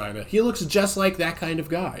 Embassy in China. He looks just like that kind of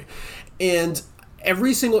guy. And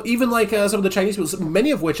every single, even like some of the Chinese people, many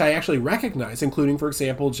of which I actually recognize, including, for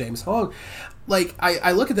example, James Hong. Like,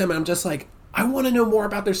 I look at them and I'm just like, I want to know more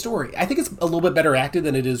about their story. I think it's a little bit better acted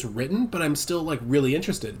than it is written, but I'm still like really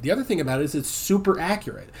interested. The other thing about it is it's super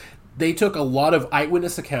accurate. They took a lot of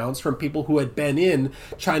eyewitness accounts from people who had been in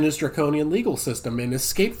China's draconian legal system and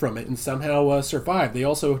escaped from it and somehow survived. They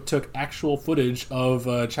also took actual footage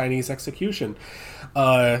of Chinese execution.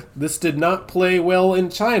 This did not play well in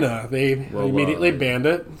China. They immediately banned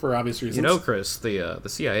it for obvious reasons. You know, Chris, the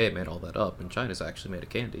CIA made all that up, and China's actually made a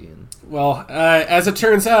candy. And well, as it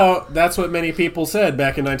turns out, that's what many people said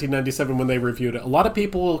back in 1997 when they reviewed it. A lot of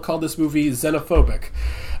people called this movie xenophobic.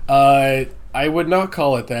 I would not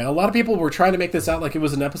call it that. A lot of people were trying to make this out like it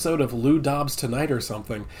was an episode of Lou Dobbs Tonight or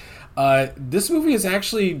something. This movie is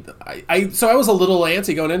actually... So I was a little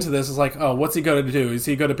antsy going into this. It's like, oh, what's he going to do? Is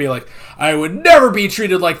he going to be like, I would never be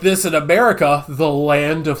treated like this in America, the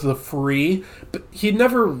land of the free? But he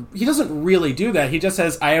doesn't really do that. He just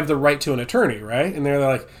says, I have the right to an attorney, right? And they're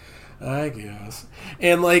like, I guess.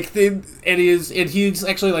 And like, he's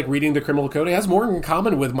actually like reading the criminal code. He has more in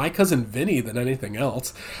common with My Cousin Vinny than anything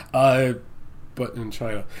else. But in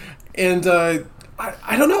China. And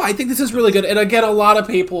I don't know. I think this is really good. And again, a lot of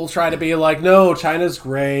people try to be like, no, China's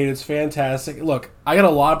great. It's fantastic. Look, I got a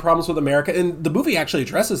lot of problems with America. And the movie actually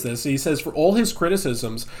addresses this. He says for all his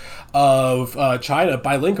criticisms of China,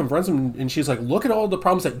 Bai Ling confronts him and she's like, look at all the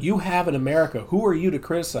problems that you have in America. Who are you to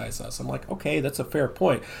criticize us? I'm like, okay, that's a fair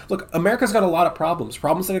point. Look, America's got a lot of problems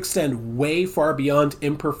that extend way far beyond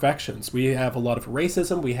imperfections. We have a lot of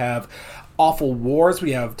racism. We have awful wars.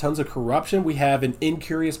 We have tons of corruption. We have an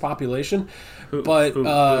incurious population. But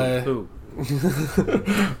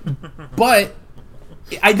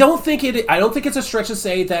I don't think it's a stretch to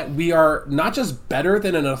say that we are not just better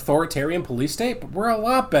than an authoritarian police state, but we're a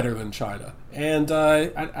lot better than China. And I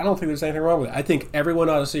don't think there's anything wrong with it. I think everyone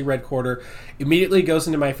ought to see Red Quarter. Immediately goes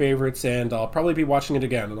into my favorites, and I'll probably be watching it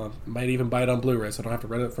again. And I might even buy it on Blu-ray, so I don't have to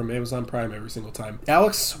rent it from Amazon Prime every single time.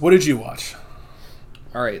 Alex, what did you watch?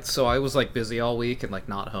 Alright, so I was like busy all week and like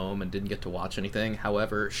not home and didn't get to watch anything.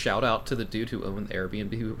 However, shout out to the dude who owned the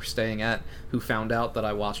Airbnb we were staying at, who found out that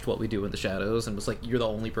I watched What We Do in the Shadows and was like, you're the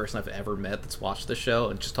only person I've ever met that's watched this show,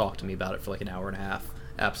 and just talked to me about it for like an hour and a half.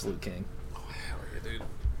 Absolute king. Oh, hell yeah, dude.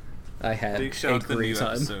 I had big shout out to the new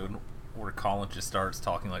time. episode where Colin just starts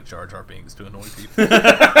talking like Jar Jar Binks to annoy people.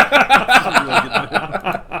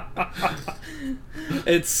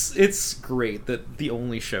 It's great that the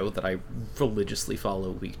only show that I religiously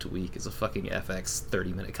follow week to week is a fucking FX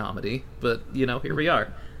 30-minute comedy. But, you know, here we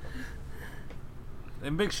are.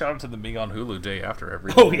 And big shout out to them being on Hulu day after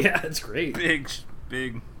everything. Oh yeah, it's great. Big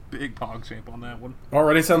pog champ on that one.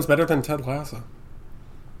 Already sounds better than Ted Lasso.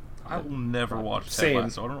 I will never watch Ted Same.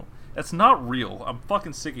 Lasso. I don't know. That's not real. I'm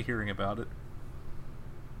fucking sick of hearing about it.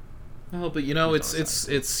 Oh, but you know,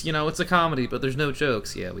 it's you know, it's a comedy, but there's no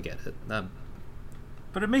jokes. Yeah, we get it.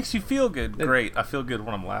 But it makes you feel good. Great. I feel good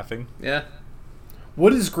when I'm laughing. Yeah.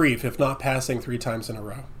 What is grief if not passing 3 times in a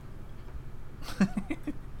row?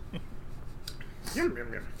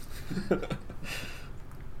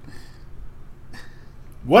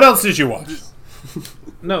 What else did you watch?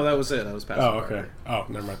 No, that was it. I was passing. Oh, okay. Oh,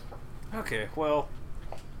 never mind. Okay, well,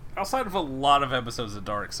 outside of a lot of episodes of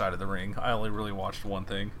Dark Side of the Ring, I only really watched one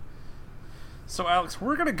thing. So, Alex,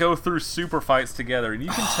 we're going to go through super fights together, and you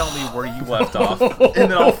can tell me where you left off,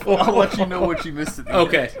 and then I'll let you know what you missed at the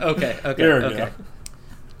end. Okay.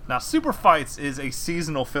 Now, Super Fights is a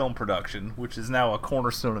seasonal film production, which is now a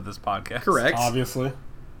cornerstone of this podcast. Correct. Obviously.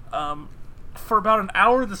 for about an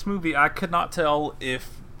hour of this movie, I could not tell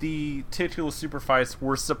if the titular super fights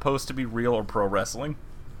were supposed to be real or pro wrestling.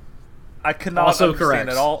 I could not Also understand correct.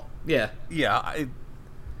 at all. Yeah. Yeah,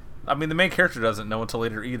 I mean, the main character doesn't know until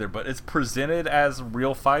later either, but it's presented as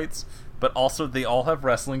real fights, but also they all have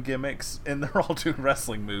wrestling gimmicks, and they're all doing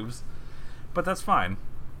wrestling moves. But that's fine.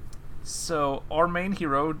 So, our main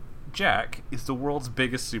hero, Jack, is the world's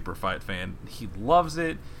biggest super fight fan. He loves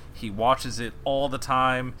it. He watches it all the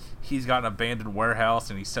time. He's got an abandoned warehouse,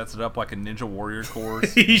 and he sets it up like a Ninja Warrior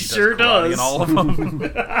course. He sure does. In all of them.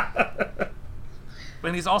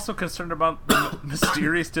 And he's also concerned about the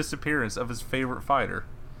mysterious disappearance of his favorite fighter.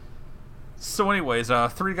 So anyways,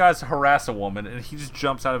 3 guys harass a woman, and he just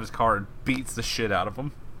jumps out of his car and beats the shit out of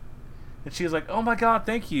them. And she's like, "Oh my god,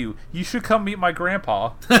 thank you. You should come meet my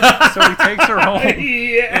grandpa." So he takes her home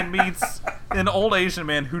and meets an old Asian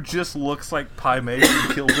man who just looks like Pai Mei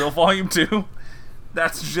from Kill Bill Volume 2.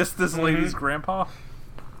 That's just this lady's grandpa.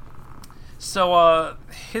 So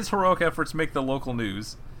his heroic efforts make the local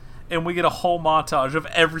news. And we get a whole montage of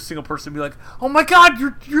every single person be like, "Oh my god,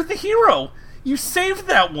 you're the hero! You saved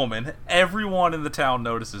that woman!" Everyone in the town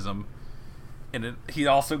notices him. And he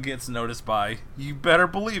also gets noticed by, you better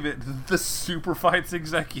believe it, the Super Fights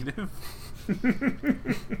executive.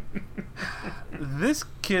 This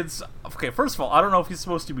kid's... Okay, first of all, I don't know if he's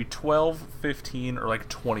supposed to be 12, 15, or like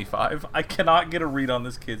 25. I cannot get a read on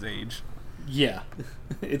this kid's age. Yeah.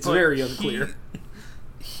 It's But very unclear.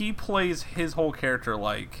 He plays his whole character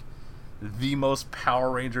like the most Power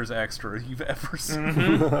Rangers extra you've ever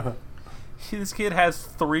seen. This kid has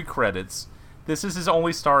 3 credits. This is his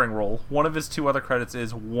only starring role. One of his 2 other credits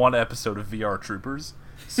is 1 episode of VR Troopers.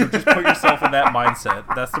 So just put yourself in that mindset.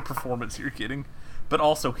 That's the performance you're getting. But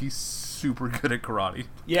also, he's super good at karate.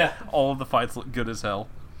 Yeah. All of the fights look good as hell.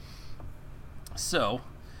 So,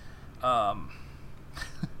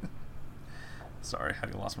 sorry, I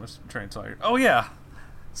lost my train of thought here. Oh, yeah.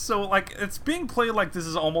 So, like, it's being played like this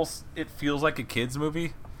is almost... It feels like a kid's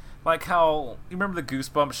movie. Like how... You remember the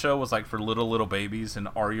Goosebumps show was, like, for little babies, and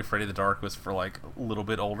Are You Afraid of the Dark was for, like, a little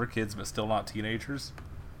bit older kids, but still not teenagers?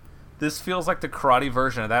 This feels like the karate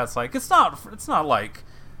version of that. It's like, it's not like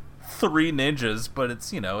 3 ninjas, but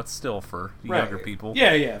it's, you know, it's still for younger people.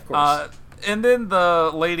 Yeah, of course. And then the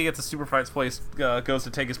lady at the Super Fights place goes to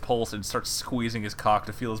take his pulse and starts squeezing his cock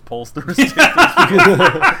to feel his pulse through his dick. You're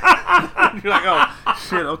like, oh,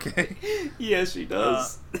 shit, okay. Yeah, she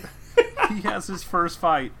does. He has his first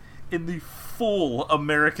fight in the full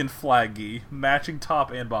American flag gi, matching top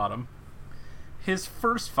and bottom. His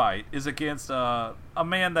first fight is against a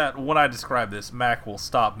man that, when I describe this, Mac will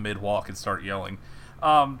stop mid-walk and start yelling.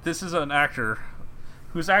 This is an actor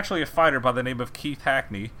who's actually a fighter by the name of Keith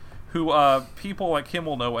Hackney, who people like him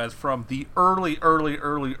will know as from the early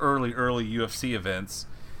UFC events,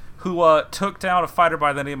 who took down a fighter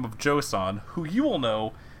by the name of Joseon, who you will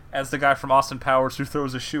know as the guy from Austin Powers who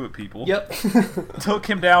throws a shoe at people. Yep. Took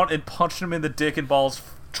him down and punched him in the dick and balls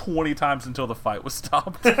 20 times until the fight was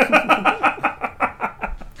stopped.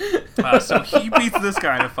 So he beats this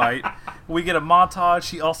guy in a fight. We get a montage.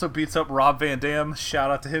 He also beats up Rob Van Dam.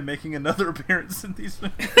 Shout out to him making another appearance in these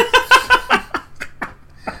movies.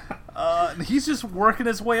 He's just working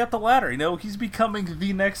his way up the ladder. You know, he's becoming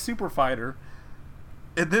the next super fighter.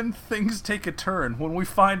 And then things take a turn when we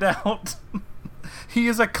find out he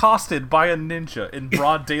is accosted by a ninja in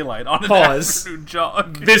broad daylight on an afternoon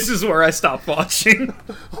jog. This is where I stopped watching.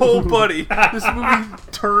 Oh, buddy. This movie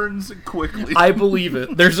turns quickly. I believe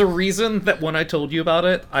it. There's a reason that when I told you about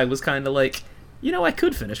it, I was kind of like, you know, I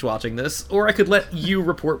could finish watching this, or I could let you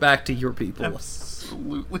report back to your people.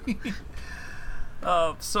 Absolutely.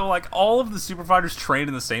 So, like, all of the super fighters train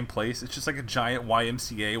in the same place. It's just like a giant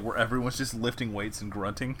YMCA where everyone's just lifting weights and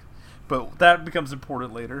grunting. But that becomes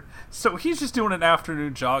important later. So he's just doing an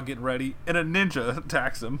afternoon jog, getting ready, and a ninja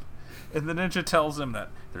attacks him. And the ninja tells him that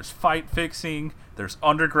there's fight fixing, there's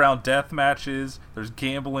underground death matches, there's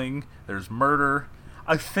gambling, there's murder.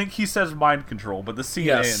 I think he says mind control, but the scene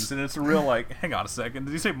ends, and it's a real, like, hang on a second,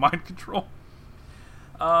 did he say mind control?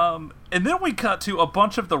 And then we cut to a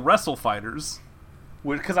bunch of the wrestle fighters,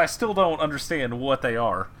 because I still don't understand what they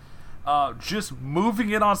are, just moving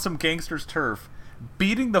in on some gangster's turf,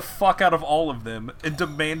 beating the fuck out of all of them, and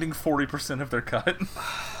demanding 40% of their cut.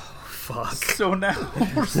 Fuck. So now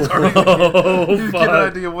we're starting to get an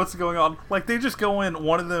idea of what's going on. Like, they just go in,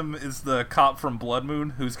 one of them is the cop from Blood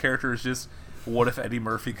Moon, whose character is just, what if Eddie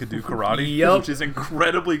Murphy could do karate? Which is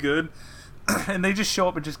incredibly good. And they just show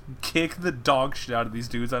up and just kick the dog shit out of these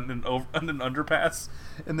dudes on an underpass,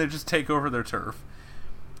 and they just take over their turf.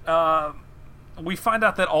 We find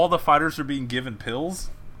out that all the fighters are being given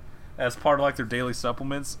pills as part of, like, their daily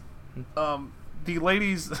supplements. The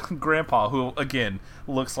lady's grandpa, who again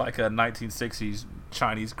looks like a 1960s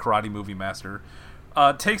Chinese karate movie master,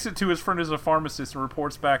 takes it to his friend who's a pharmacist and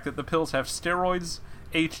reports back that the pills have steroids,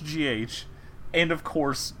 HGH, and of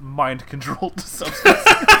course mind-controlled substances.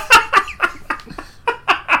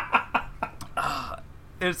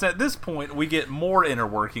 It's at this point we get more inner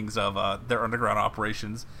workings of their underground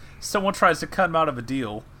operations. Someone tries to cut him out of a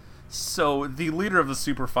deal, so the leader of the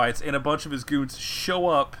super fights and a bunch of his goons show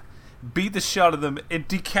up, beat the shit out of them, and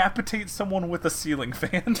decapitate someone with a ceiling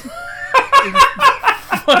fan. It's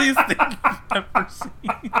the funniest thing I've ever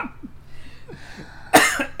seen.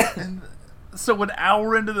 And so an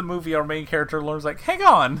hour into the movie, our main character learns, like, hang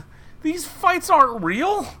on, these fights aren't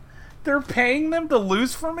real? They're paying them to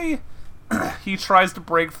lose for me? He tries to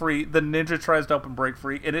break free, the ninja tries to help him break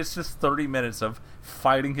free, and it's just 30 minutes of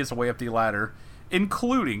fighting his way up the ladder,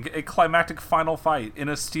 including a climactic final fight in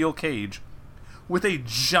a steel cage with a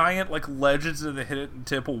giant, like, Legends of the Hidden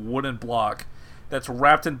Temple wooden block that's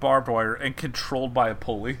wrapped in barbed wire and controlled by a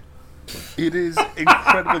pulley. It is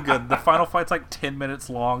incredibly good. The final fight's like 10 minutes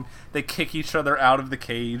long. They kick each other out of the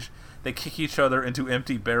cage. They kick each other into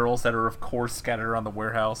empty barrels that are, of course, scattered around the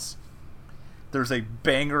warehouse. There's a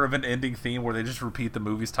banger of an ending theme where they just repeat the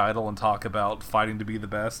movie's title and talk about fighting to be the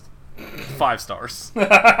best. 5 stars.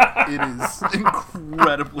 It is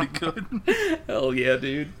incredibly good. Hell yeah,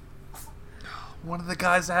 dude. One of the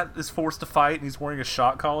guys that is forced to fight, and he's wearing a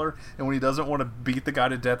shot collar, and when he doesn't want to beat the guy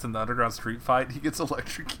to death in the underground street fight, he gets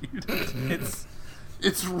electrocuted.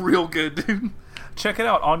 It's real good, dude. Check it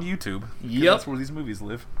out on YouTube. Yep. That's where these movies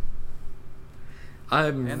live.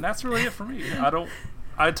 And that's really it for me.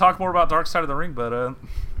 I'd talk more about Dark Side of the Ring, but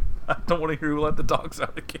I don't want to hear who let the dogs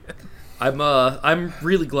out again. I'm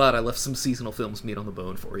really glad I left some seasonal films meat on the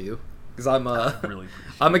bone for you, because I'm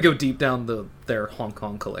gonna go deep down their Hong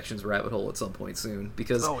Kong collections rabbit hole at some point soon,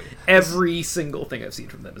 because every single thing I've seen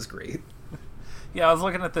from them is great. Yeah, I was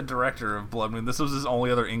looking at the director of Blood Moon. This was his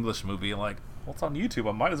only other English movie. Like, well, it's on YouTube.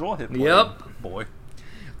 I might as well hit play. Yep. Boy.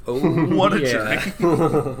 Oh, what a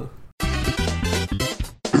journey.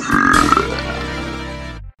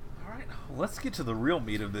 Let's get to the real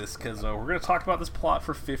meat of this, because we're going to talk about this plot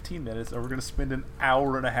for 15 minutes, and we're going to spend an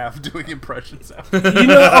hour and a half doing impressions after.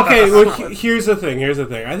 Okay, well, here's the thing. I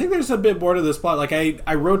think there's a bit more to this plot. Like,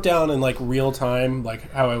 I wrote down in, like, real time,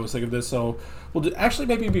 like, how I was thinking of this, so... Well, actually,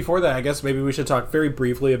 maybe before that, I guess maybe we should talk very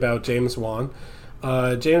briefly about James Wan.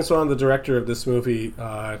 James Wan, the director of this movie,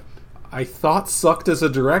 I thought sucked as a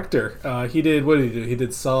director. He did, what did he do? He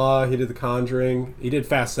did Saw, he did The Conjuring, he did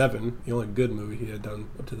Fast 7, the only good movie he had done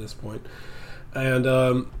up to this point. And,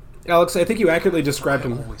 Alex, I think you accurately described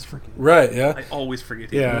him. I always forget. Right, yeah. I always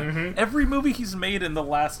forget. Yeah. Mm-hmm. Every movie he's made in the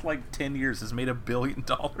last, 10 years has made $1 billion.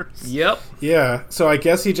 Yep. Yeah, so I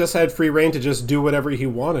guess he just had free reign to just do whatever he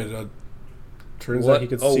wanted. Turns out he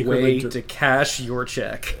could secretly... way to cash your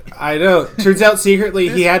check. I know. Turns out secretly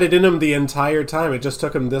he had it in him the entire time. It just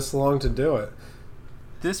took him this long to do it.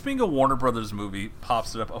 This being a Warner Brothers movie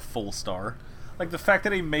pops it up a full star. Like, the fact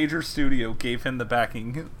that a major studio gave him the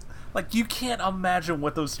backing... Like, you can't imagine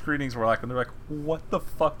what those screenings were like when they're like, what the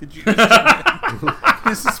fuck did you do?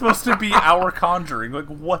 This is supposed to be our Conjuring. Like,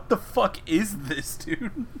 what the fuck is this,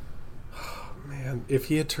 dude? Man, if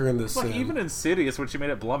he had turned this in... Even Insidious, which he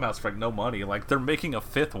made at Blumhouse for, no money, they're making a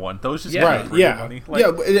 5th one. Those just made money.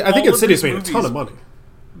 I think Insidious made a ton of money.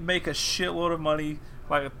 Make a shitload of money.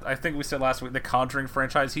 Like, I think we said last week, the Conjuring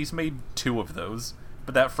franchise, he's made 2 of those.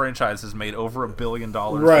 But that franchise has made over $1 billion.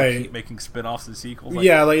 Right. They keep making spin-offs and sequels.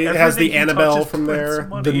 It has the Annabelle from there,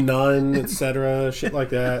 the Nun, etc., shit like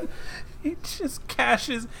that. He just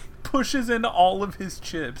pushes in all of his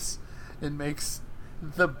chips, and makes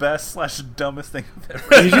the best/dumbest thing I've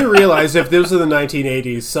ever seen. Did you realize if this was the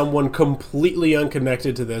 1980s, someone completely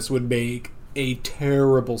unconnected to this would make a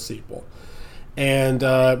terrible sequel? And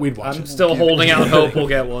we'd watch it. I'm still holding out hope we'll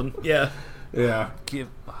get one. Yeah. Yeah.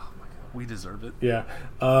 We deserve it. Yeah.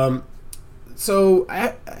 So,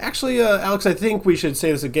 actually, Alex, I think we should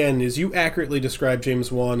say this again, is you accurately described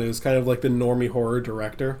James Wan as kind of like the normie horror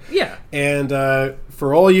director. Yeah. And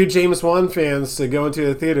for all you James Wan fans to go into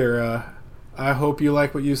the theater, I hope you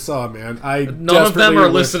like what you saw, man. None of them are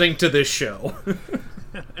listening to this show.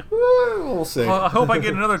 We'll see. Well, I hope I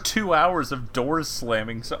get another 2 hours of doors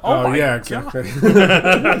slamming. So, yeah, exactly.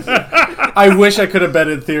 I wish I could have been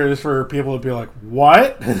in theaters for people to be like,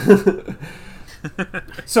 what?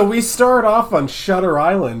 So we start off on Shutter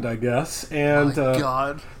Island, I guess, and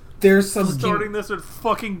God, there's some starting this with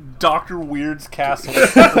fucking Dr. Weird's castle.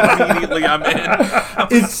 Immediately I'm in.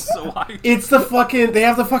 It's so hyped. It's the fucking. They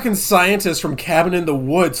have the fucking scientists from Cabin in the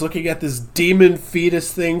Woods looking at this demon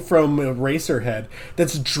fetus thing from Eraserhead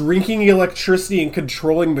that's drinking electricity and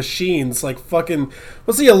controlling machines. Like fucking.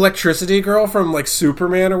 What's the electricity girl from like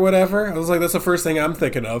Superman or whatever? I was like, that's the first thing I'm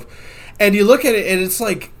thinking of. And you look at it and it's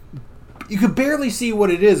like. You could barely see what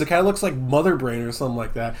it is. It kind of looks like Mother Brain or something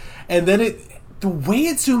like that. And then the way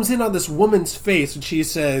it zooms in on this woman's face when she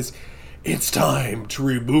says, "It's time to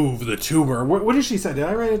remove the tumor." What did she say? Did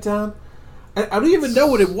I write it down? I don't even know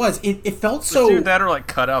what it was. It felt so... Dude, that or like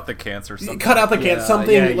cut out the cancer or something. Cut out the cancer.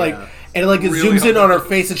 Something like... And like it really zooms in on her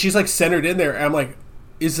face and she's like centered in there. And I'm like,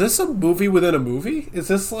 is this a movie within a movie? Is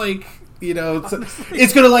this like... You know,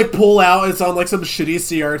 it's gonna like pull out. It's on like some shitty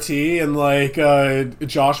CRT, and like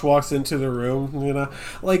Josh walks into the room. You know,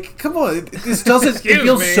 like come on, this doesn't. It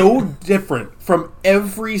feels so different from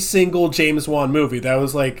every single James Wan movie. That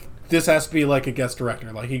was like this has to be like a guest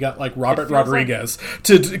director. Like he got like Robert Rodriguez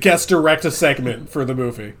to guest direct a segment for the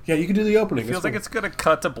movie. Yeah, you can do the opening. It feels like it's gonna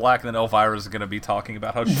cut to black, and then Elvira's gonna be talking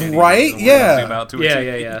about how shitty. Right? It is, and zoom out to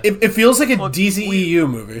Yeah. It feels like a DCEU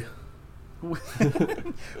movie.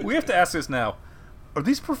 We have to ask this now. Are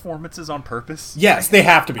these performances on purpose? Yes, they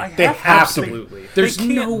have to be. They have to Absolutely. There's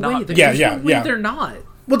no way. Yeah, They're not.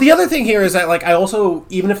 Well, the other thing here is that, like, I also,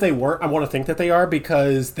 even if they weren't, I want to think that they are,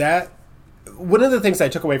 because that, one of the things I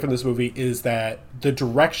took away from this movie is that the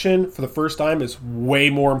direction for the first time is way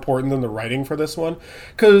more important than the writing for this one.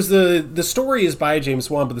 Because the story is by James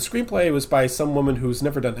Wan, but the screenplay was by some woman who's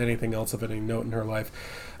never done anything else of any note in her life.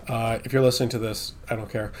 If you're listening to this, I don't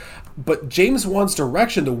care. But James Wan's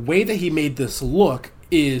direction, the way that he made this look,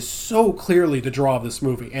 is so clearly the draw of this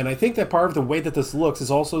movie. And I think that part of the way that this looks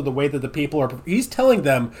is also the way that the people are... He's telling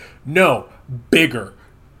them, no, bigger.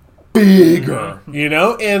 You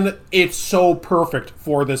know? And it's so perfect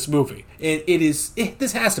for this movie.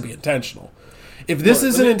 This has to be intentional. If this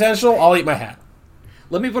isn't intentional, I'll eat my hat.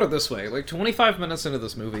 Let me put it this way. Like, 25 minutes into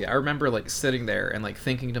this movie, I remember, like, sitting there and, like,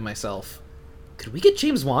 thinking to myself... Could we get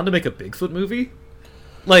James Wan to make a Bigfoot movie?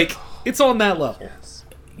 Like, it's on that level.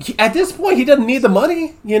 At this point, he doesn't need the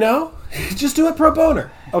money, you know? Just do it pro bono.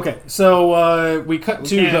 Okay, so we cut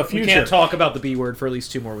to the future. We can't talk about the B word for at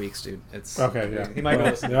least 2 more weeks, dude. It's okay, yeah. He might go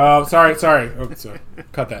listen. Oh, sorry. Oh, sorry.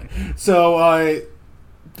 Cut that. So,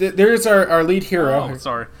 there's our lead hero. Oh,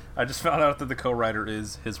 sorry. I just found out that the co-writer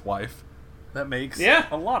is his wife. That makes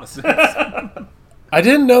a lot of sense. I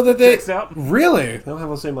didn't know that they... Checks out. Really? They don't have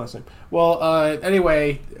the same last name. Well,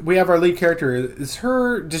 anyway, we have our lead character.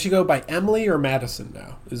 Does she go by Emily or Madison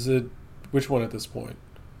now? Is it... Which one at this point?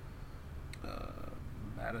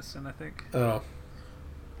 Madison, I think. Oh.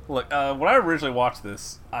 Look, when I originally watched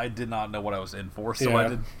this, I did not know what I was in for, so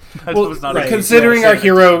Yeah. I was not... Considering our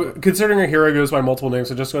hero goes by multiple names,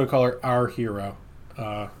 I'm just going to call her our hero.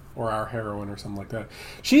 Or our heroine or something like that.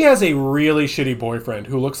 She has a really shitty boyfriend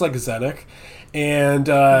who looks like Zedek. And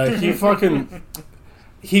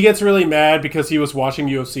he gets really mad because he was watching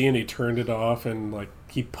UFC and he turned it off and like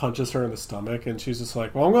he punches her in the stomach and she's just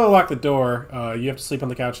like, well, I'm going to lock the door. You have to sleep on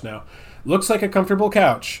the couch now. Looks like a comfortable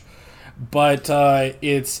couch, but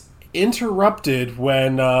it's interrupted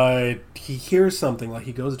when he hears something. Like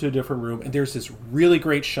he goes to a different room and there's this really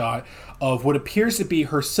great shot of what appears to be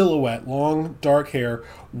her silhouette, long dark hair,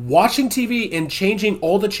 watching TV and changing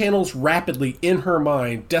all the channels rapidly in her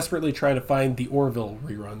mind, desperately trying to find the Orville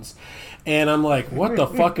reruns. And I'm like, what the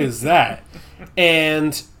fuck is that?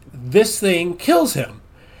 And this thing kills him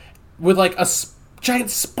with like a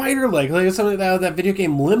giant spider leg, like something out of that video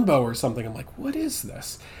game Limbo or something. I'm like, what is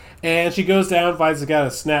this? And she goes down, finds the guy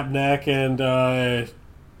with a snap neck, and I'm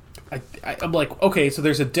like, okay, so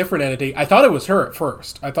there's a different entity. I thought it was her at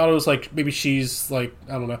first. I thought it was like, maybe she's like,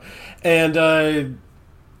 I don't know. And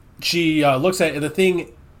she looks at it, and the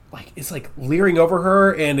thing like is like leering over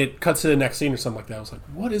her, and it cuts to the next scene or something like that. I was like,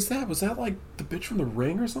 what is that? Was that like the bitch from The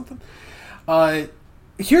Ring or something?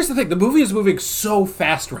 Here's the thing. The movie is moving so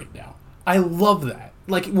fast right now. I love that.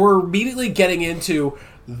 Like, we're immediately getting into...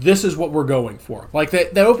 This is what we're going for. Like,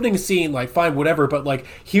 that opening scene, like, fine, whatever, but, like,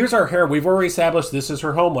 here's our hair. We've already established this is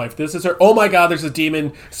her home life. This is her... Oh, my God, there's a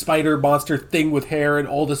demon, spider, monster thing with hair and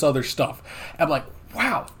all this other stuff. I'm like,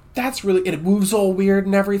 wow, that's really... And it moves all weird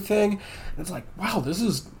and everything. And it's like, wow, this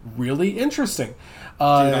is really interesting. Dude,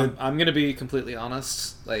 I'm going to be completely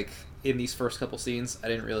honest. Like, in these first couple scenes, I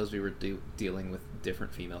didn't realize we were dealing with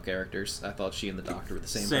different female characters. I thought she and the doctor were the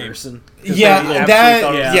same person. Yeah,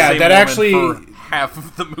 that actually... For half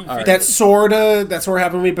of the movie. Right. That's sort of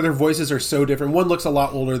happened to me, but their voices are so different. One looks a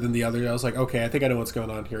lot older than the other. I was like, okay, I think I know what's going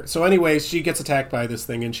on here. So anyways, she gets attacked by this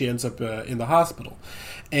thing, and she ends up in the hospital.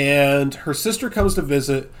 and her sister comes to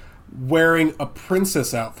visit wearing a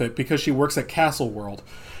princess outfit because she works at Castle World.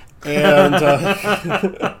 And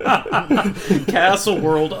Castle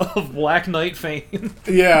World of Black Knight fame.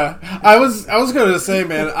 Yeah, I was going to say,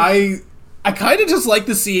 man, I kind of just like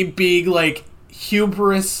the scene being like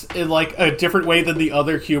humorous in like a different way than the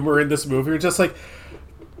other humor in this movie. Just like,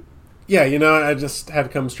 yeah, I just had to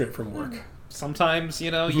come straight from work. Sometimes,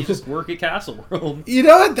 you just work at Castle World. You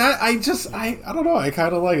know what? That I don't know. I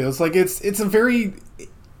kind of like it. It's like it's a very.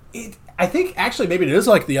 I think actually maybe it is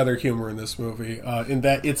like the other humor in this movie, in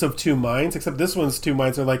that it's of two minds. Except this one's two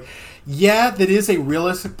minds are like, yeah, that is a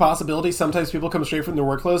realistic possibility. Sometimes people come straight from their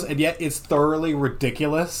work clothes, and yet it's thoroughly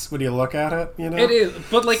ridiculous when you look at it. It is,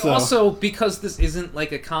 but also because this isn't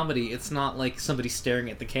like a comedy, it's not like somebody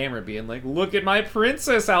staring at the camera being like, "Look at my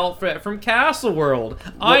princess outfit from Castle World.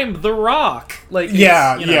 I'm The Rock." Like,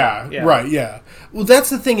 right, yeah. Well,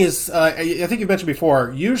 that's the thing is, I think you mentioned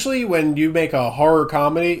before. Usually, when you make a horror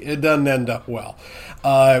comedy, it doesn't end up well.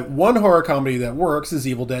 One horror comedy that works is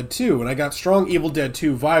Evil Dead 2, and I got strong Evil Dead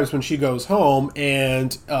 2 vibes when she goes home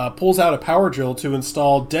and pulls out a power drill to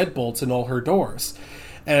install deadbolts in all her doors.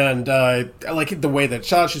 And I like the way that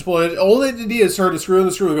shot she's pulling it. All it is her to screw in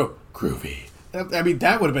the screw and go, groovy. I mean,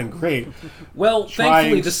 that would have been great. Well,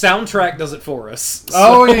 thankfully, the soundtrack does it for us. So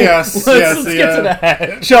oh, yes. Let's get to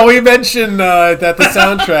that. Shall we mention that the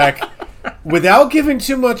soundtrack, without giving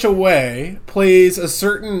too much away, plays a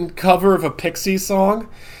certain cover of a Pixie song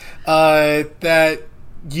that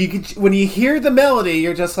when you hear the melody,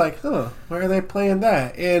 you're just like, huh, why are they playing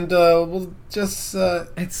that? And we'll just...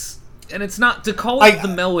 It's not, to call it the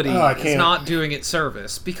melody, it's not doing it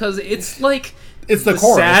service, because it's like... It's the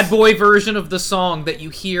chorus. Sad boy version of the song that you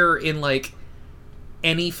hear in, like,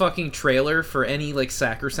 any fucking trailer for any, like,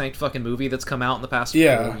 sacrosanct fucking movie that's come out in the past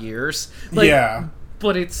 4 years. Like, yeah.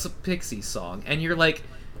 But it's a Pixies song, and you're like,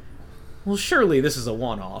 well, surely this is a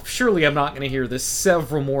one-off. Surely I'm not going to hear this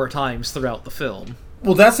several more times throughout the film.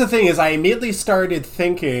 Well, that's the thing, is I immediately started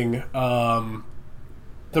thinking the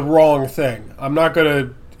wrong thing. I'm not going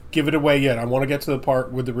to give it away yet. I want to get to the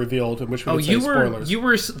part with the reveal in which we can say spoilers. You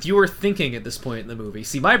were thinking at this point in the movie.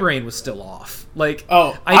 See, my brain was still off. Like,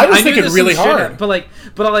 I was thinking really hard.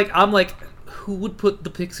 I'm like, who would put the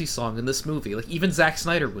Pixie song in this movie? Like, even Zack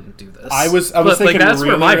Snyder wouldn't do this. I was thinking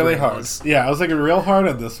really hard. Yeah, I was thinking real hard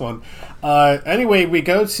on this one. Anyway, we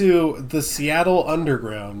go to the Seattle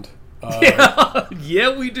Underground.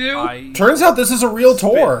 Yeah, we do. Turns out this is a real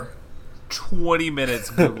tour. 20 minutes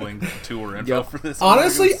googling tour info for this.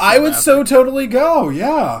 Honestly, I would so totally go.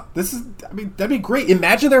 Yeah, that'd be great.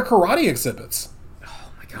 Imagine their karate exhibits. Oh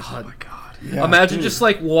my god. Yeah, imagine just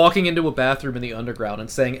like walking into a bathroom in the underground and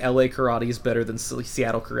saying LA karate is better than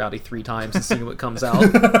Seattle karate 3 times and seeing what comes out.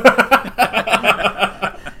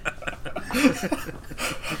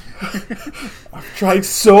 I've tried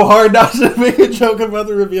so hard not to make a joke about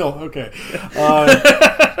the reveal. Okay.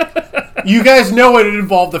 You guys know it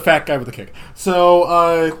involved the fat guy with the kick. So,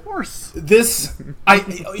 of course.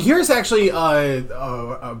 Here's actually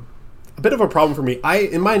a bit of a problem for me.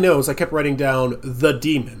 In my notes, I kept writing down the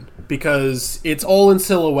demon because it's all in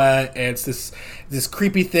silhouette and it's this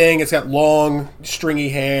creepy thing. It's got long, stringy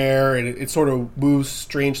hair and it sort of moves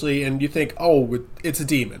strangely. And you think, oh, it's a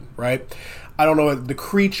demon, right? I don't know, the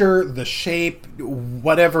creature, the shape,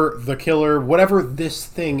 whatever, the killer, whatever this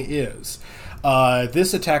thing is.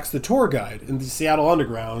 This attacks the tour guide in the Seattle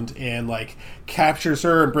Underground and like captures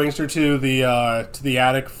her and brings her to the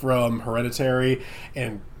attic from Hereditary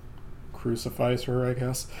and crucifies her, I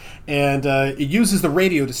guess. And it uses the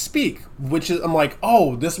radio to speak, which is, I'm like,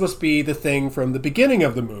 oh, this must be the thing from the beginning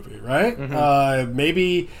of the movie, right? Mm-hmm.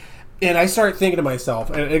 Maybe. And I start thinking to myself,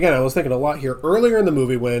 and again, I was thinking a lot here. Earlier in the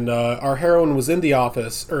movie, when our heroine was in the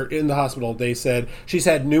office or in the hospital, they said she's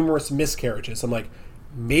had numerous miscarriages. I'm like,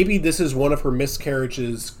 maybe this is one of her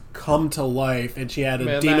miscarriages come to life, and she had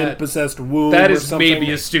a demon-possessed womb. That or is something.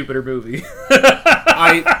 maybe a stupider movie.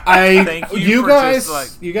 Thank you guys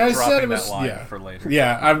said it was for later.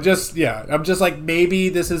 I'm just like, maybe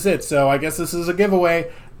this is it. So I guess this is a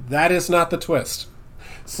giveaway. That is not the twist.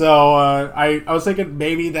 So I was thinking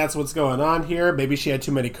maybe that's what's going on here. Maybe she had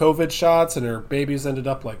too many COVID shots, and her babies ended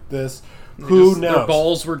up like this. Who knows? Their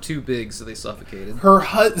balls were too big, so they suffocated. Her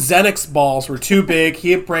Xenix balls were too big.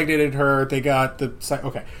 He impregnated her. They got the...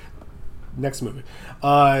 Okay. Next movie.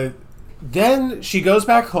 Then she goes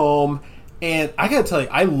back home, and I gotta tell you,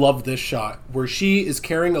 I love this shot where she is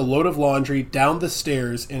carrying a load of laundry down the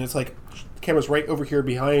stairs, and it's like... The camera's right over here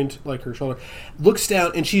behind like her shoulder. Looks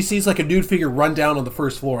down, and she sees like a nude figure run down on the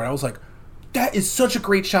first floor, and I was like, that is such a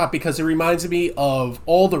great shot because it reminds me of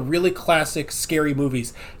all the really classic scary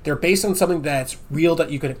movies. They're based on something that's real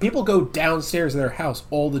that you can. People go downstairs in their house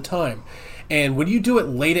all the time, and when you do it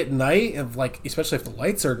late at night, and like especially if the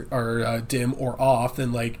lights are dim or off,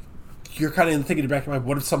 then like you're kind of thinking in the back of your mind,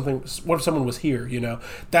 what if someone was here? You know,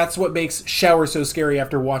 that's what makes Shower so scary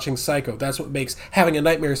after watching Psycho. That's what makes Having a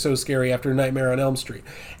Nightmare so scary after Nightmare on Elm Street,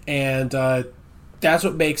 and that's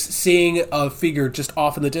what makes seeing a figure just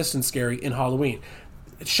off in the distance scary in Halloween.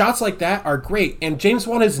 Shots like that are great, and James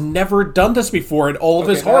Wan has never done this before in all of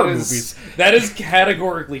his horror movies. That is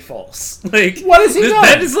categorically false. Like, what is he doing?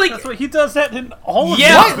 That is like, That's what he does that in all of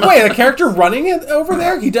What? Wait, a character running it over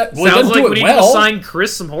there? He does. Well, sounds he like doesn't we do need it to well. assign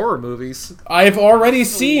Chris some horror movies. I've already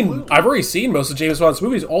seen most of James Wan's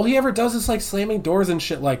movies. All he ever does is like slamming doors and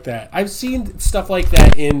shit like that. I've seen stuff like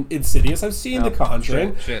that in Insidious. I've seen The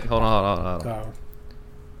Conjuring. Shit. Hold on. Oh.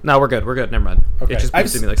 No, we're good. Never mind. Okay. It just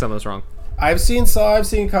seems to me like something was wrong. I've seen Saw, I've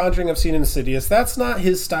seen Conjuring, I've seen Insidious. That's not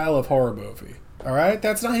his style of horror movie. All right,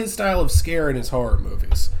 that's not his style of scare in his horror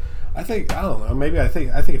movies. I think I don't know. Maybe I think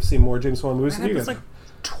I've seen more James Wan movies than you guys. It's like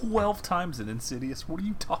 12 times in Insidious. What are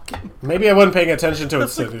you talking? Maybe I wasn't paying attention to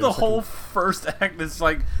That's Insidious. like the whole first act is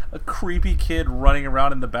like a creepy kid running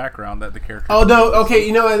around in the background that the character. Oh no! Okay,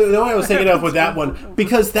 you know what I was thinking of with that one,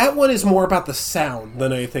 because that one is more about the sound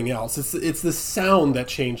than anything else. It's the sound that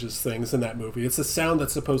changes things in that movie. It's the sound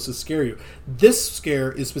that's supposed to scare you. This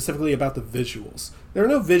scare is specifically about the visuals. There are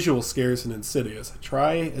no visual scares in Insidious.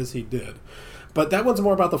 Try as he did. But that one's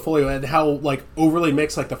more about the folio and how like overly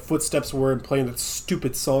mixed like the footsteps were and playing that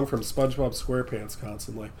stupid song from SpongeBob SquarePants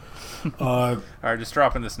constantly. All right, just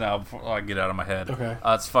dropping this now before I get out of my head. Okay.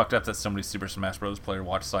 It's fucked up that somebody's Super Smash Bros. Player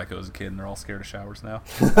watched Psycho as a kid and they're all scared of showers now.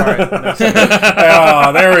 All right.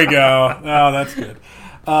 Oh, there we go. Oh, that's good.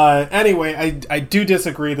 Anyway, I do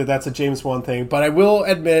disagree that that's a James Wan thing, but I will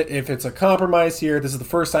admit if it's a compromise here, this is the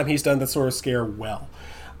first time he's done that sort of scare well.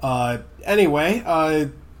 Anyway,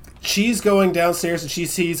 she's going downstairs and she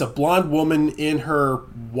sees a blonde woman in her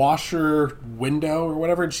washer window or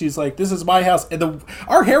whatever, and she's like, "This is my house." And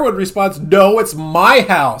our heroine responds, "No, it's my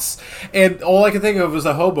house." And all I can think of was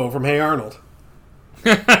a hobo from Hey Arnold.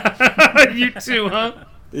 You too, huh?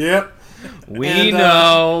 Yep. We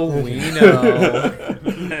know.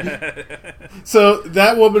 So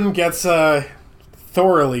that woman gets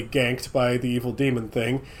thoroughly ganked by the evil demon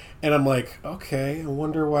thing. And I'm like, okay, I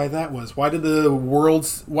wonder why that was. Why did the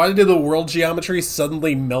world geometry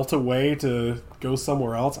suddenly melt away to go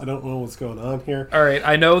somewhere else? I don't know what's going on here. All right,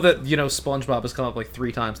 I know that, SpongeBob has come up like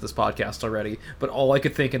 3 times this podcast already, but all I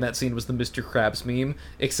could think in that scene was the Mr. Krabs meme,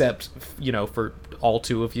 except, for all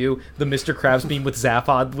 2 of you, the Mr. Krabs meme with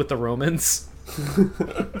Zaphod with the Romans.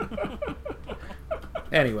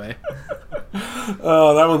 Anyway.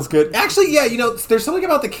 Oh, that one's good. Actually, yeah, there's something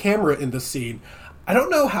about the camera in this scene. I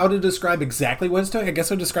don't know how to describe exactly what it's doing. I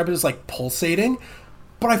guess I would describe it as like pulsating.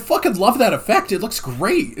 But I fucking love that effect. It looks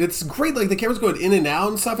great. It's great. Like the camera's going in and out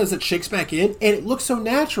and stuff as it shakes back in. And it looks so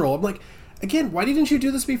natural. I'm like, again, why didn't you do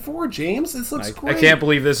this before, James? This looks great. I can't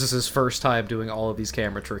believe this is his first time doing all of these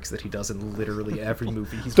camera tricks that he does in literally every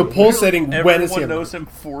movie he's The made. pulsating when is Everyone knows him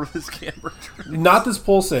for his camera trick. Not this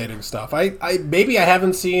pulsating stuff. I maybe I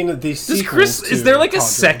haven't seen the Does sequels Chris, to is there like a Conjuring.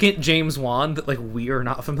 second James Wan that like we are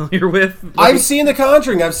not familiar with? I've seen The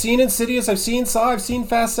Conjuring. I've seen Insidious. I've seen Saw. I've seen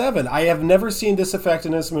Fast 7. I have never seen this effect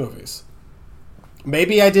in his movies.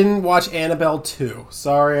 Maybe I didn't watch Annabelle 2.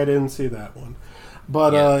 Sorry, I didn't see that one.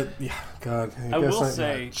 But yeah, God. I will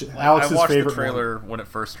say, Alex's I watched favorite the trailer when it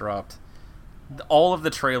first dropped. All of the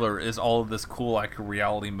trailer is all of this cool like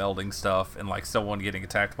reality melding stuff and like someone getting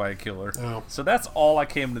attacked by a killer. Oh. So that's all I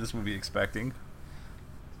came to this movie expecting.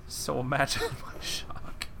 So imagine my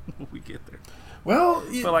shock when we get there. Well,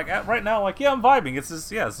 But like right now, like I'm vibing. It's just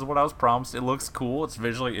this is what I was promised. It looks cool. It's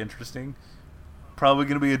visually interesting. Probably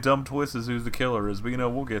gonna be a dumb twist as who's the killer is, but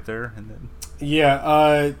we'll get there. And then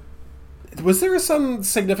yeah. Was there some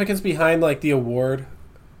significance behind like the award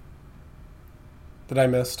that I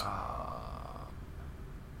missed? I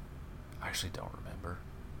actually don't remember.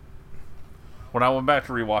 When I went back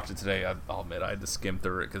to rewatch it today, I'll admit I had to skim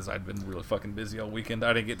through it because I'd been really fucking busy all weekend.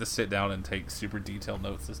 I didn't get to sit down and take super detailed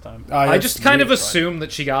notes this time. I just kind of assumed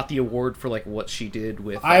that she got the award for like what she did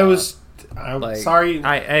with. I'm like, sorry.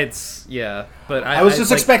 But I was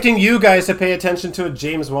just expecting you guys to pay attention to a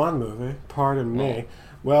James Wan movie. Pardon me.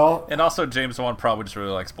 Well, and also James Wan probably just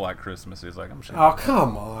really likes Black Christmas. He's like, I'm sure. Oh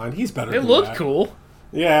come on, he's better. It looked cool.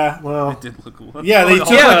 Yeah, well, It did look cool. yeah, they took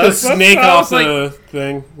like the snake off the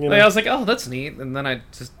thing. Like, I was like, oh, that's neat, and then I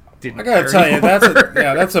just didn't. I gotta care tell you,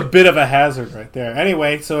 anymore. that's a bit of a hazard right there.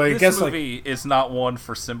 Anyway, so I This guess movie is not one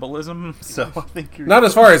for symbolism, so I think you're not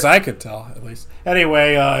as far as I could tell, at least.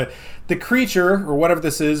 Anyway, the creature or whatever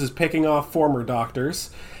this is picking off former doctors,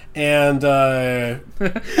 and at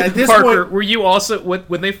this Parker, point, were you also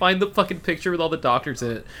when they find the fucking picture with all the doctors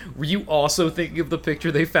in it? Were you also thinking of the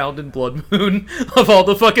picture they found in Blood Moon of all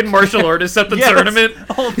the fucking martial artists at the Yes. tournament?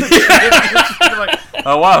 all the champions. You're like,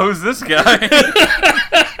 oh wow, who's this guy?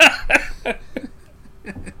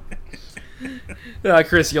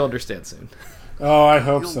 Chris, you'll understand soon. oh, I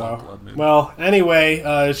hope You'll so. love Blood Moon. Well,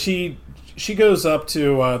 anyway, she goes up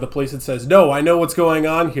to the police and says, "No, I know what's going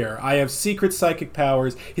on here. I have secret psychic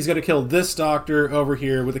powers. He's going to kill this doctor over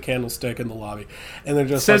here with a candlestick in the lobby." And they're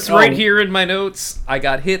just Says like, right "Oh, here in my notes, I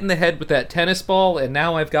got hit in the head with that tennis ball, and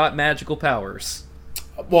now I've got magical powers.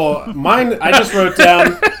 Well, mine, I just wrote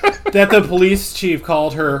down that the police chief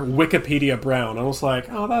called her Wikipedia Brown. I was like,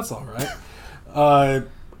 oh, that's all right.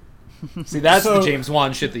 See, that's So- the James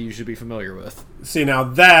Wan shit that you should be familiar with. See, now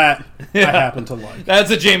that I happen to like.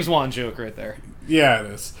 That's a James Wan joke right there. Yeah, it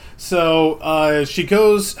is. So she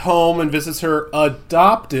goes home and visits her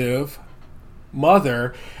adoptive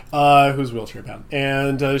mother, who's wheelchair bound.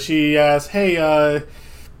 And she asks, hey,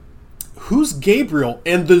 who's Gabriel?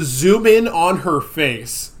 And the zoom in on her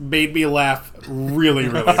face made me laugh really,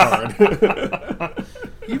 really hard.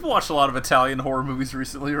 You've watched a lot of Italian horror movies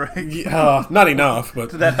recently, right? Not enough, but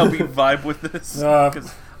Did that help you vibe with this?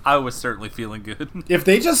 Because I was certainly feeling good. if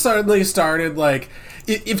they just suddenly started, like,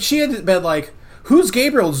 if she had been like, who's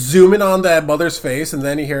Gabriel? Zooming on that mother's face, and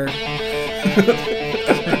then you hear,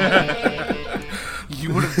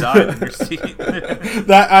 You would have died in your seat.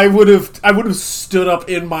 that I would have stood up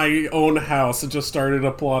in my own house and just started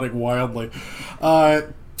applauding wildly.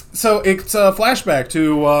 So it's a flashback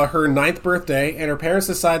to her 9th birthday, and her parents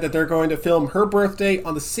decide that they're going to film her birthday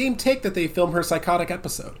on the same take that they film her psychotic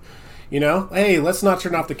episode. You know, hey, let's not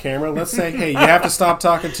turn off the camera. Let's say, hey, you have to stop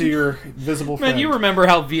talking to your visible friend. Man, you remember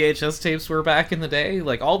how VHS tapes were back in the day?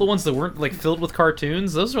 Like, all the ones that weren't, like, filled with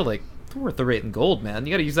cartoons, those are, like, worth the weight in gold, man.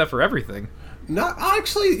 You gotta use that for everything. Not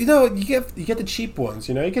actually, you know, you get the cheap ones.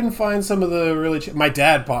 You know, you can find some of the really cheap. My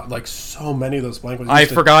dad bought like so many of those blank ones. He I used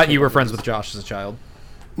to forgot take you were those. friends with Josh as a child.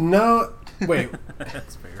 No, wait.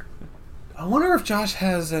 That's fair. I wonder if Josh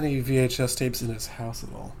has any VHS tapes in his house at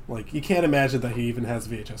all. Like, you can't imagine that he even has a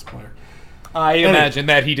VHS player. I imagine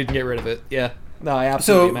that he didn't get rid of it. Yeah. No, I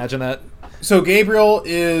absolutely imagine that. So Gabriel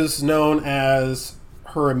is known as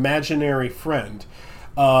her imaginary friend.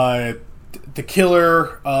 The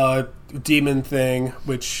killer demon thing,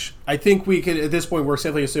 which I think we could, at this point, we're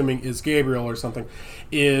safely assuming is Gabriel or something,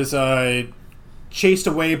 is chased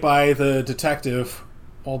away by the detective.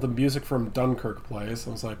 All the music from Dunkirk plays.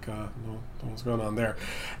 I was like, no, what's going on there?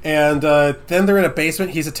 And then they're in a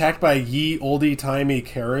basement. He's attacked by a ye oldie timey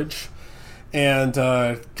carriage. And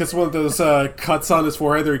gets one of those cuts on his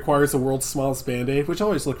forehead that requires the world's smallest band-aid, which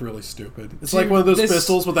always look really stupid. It's like one of those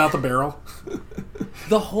pistols without the barrel.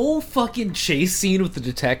 The whole fucking chase scene with the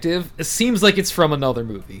detective, it seems like it's from another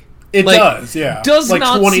movie. It like, does, yeah. Does like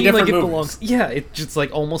not 20 seem like different it movies. belongs. Yeah, it's just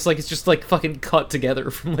like almost like it's just like fucking cut together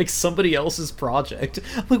from like somebody else's project.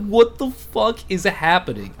 Like, what the fuck is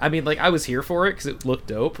happening? I mean, like, I was here for it because it looked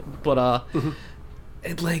dope, but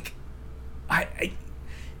it like, I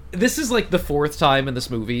this is like the 4th time in this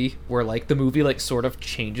movie where like the movie like sort of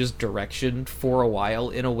changes direction for a while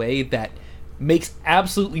in a way that makes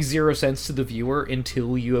absolutely zero sense to the viewer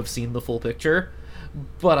until you have seen the full picture.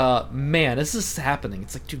 But man, this is happening.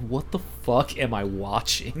 It's like, dude, what the fuck am I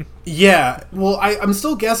watching? Yeah, well, I'm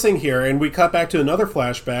still guessing here, and we cut back to another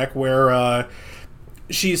flashback where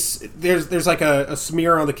there's like a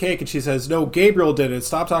smear on the cake, and she says, "No, Gabriel did it.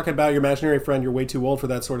 Stop talking about your imaginary friend. You're way too old for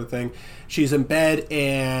that sort of thing." She's in bed,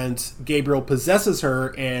 and Gabriel possesses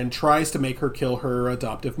her and tries to make her kill her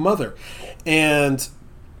adoptive mother. And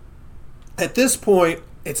at this point,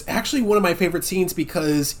 it's actually one of my favorite scenes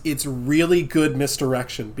because it's really good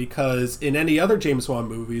misdirection. Because in any other James Wan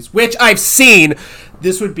movies, which I've seen,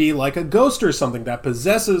 this would be like a ghost or something that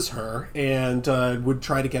possesses her and would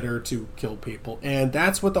try to get her to kill people. And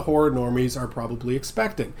that's what the horror normies are probably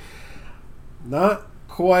expecting. Not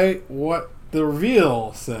quite what the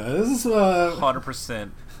reveal says.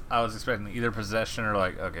 100%. I was expecting either possession or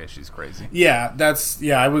like, okay, she's crazy. Yeah,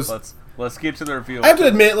 I was... Let's get to the reveal. I have to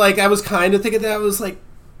admit, like, I was kind of thinking that. I was like,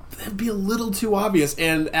 that'd be a little too obvious.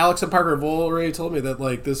 And Alex and Parker have already told me that,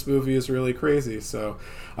 like, this movie is really crazy. So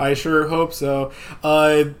I sure hope so.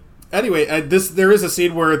 Anyway, there is a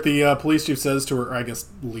scene where the police chief says to her, or I guess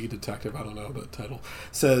lead detective, I don't know the title,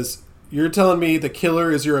 says, You're telling me the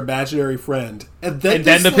killer is your imaginary friend. And then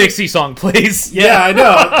the Pixie song plays. Yeah, I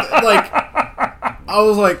know. Like, I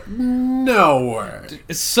was like, no way.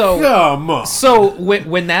 So, come on. So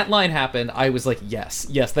when that line happened, I was like, yes,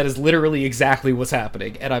 that is literally exactly what's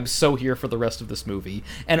happening, and I'm so here for the rest of this movie.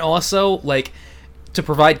 And also, like, to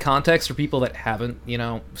provide context for people that haven't,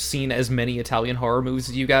 seen as many Italian horror movies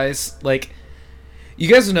as you guys, like, you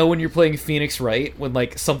guys know when you're playing Phoenix Wright, when,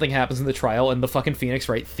 like, something happens in the trial and the fucking Phoenix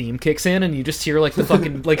Wright theme kicks in and you just hear, like, the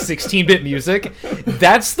fucking, like, 16-bit music?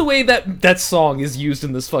 That's the way that song is used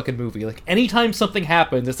in this fucking movie. Like, anytime something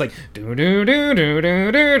happens, it's like,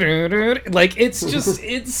 do-do-do-do-do-do-do-do. Like, it's,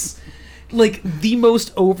 like, the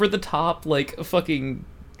most over-the-top, like, fucking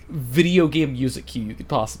video game music cue you could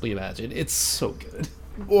possibly imagine. It's so good.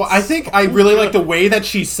 Well, I think I really like the way that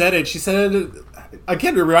she said it. She said it...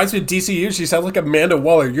 Again, it reminds me of DCU. She sounds like Amanda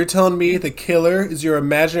Waller. You're telling me the killer is your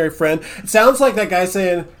imaginary friend? It sounds like that guy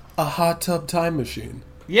saying, a hot tub time machine.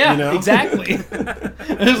 Yeah, exactly.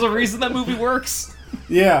 There's a reason that movie works.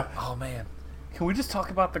 Yeah. Oh, man. Can we just talk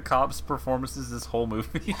about the cops' performances this whole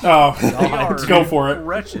movie? Oh, God, go for it.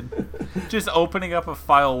 Wretched. Just opening up a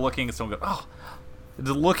file, looking at someone, going,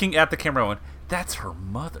 looking at the camera going, that's her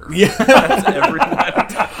mother. Yeah. That's everyone.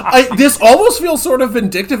 This almost feels sort of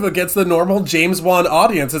vindictive against the normal James Wan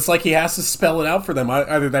audience. It's like he has to spell it out for them.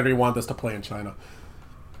 Either that or he wants this to play in China.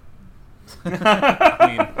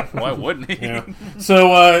 I mean, why wouldn't he? Yeah.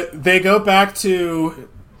 So they go back to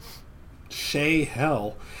Shea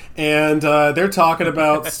Hell. And they're talking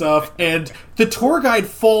about stuff, and the tour guide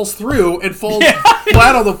falls through and falls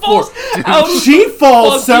flat on the floor. She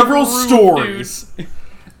falls several stories. Dude.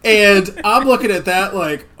 And I'm looking at that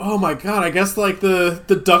like, oh my god, I guess like the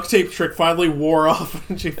duct tape trick finally wore off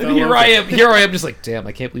and she fell and here I am just like, damn,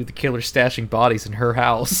 I can't believe the killer's stashing bodies in her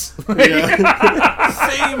house. Yeah.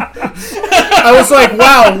 Same. I was like,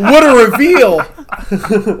 wow, what a reveal.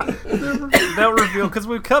 That reveal, because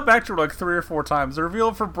we've cut back to it like 3 or 4 times. The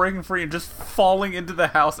reveal for breaking free and just falling into the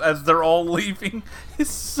house as they're all leaving is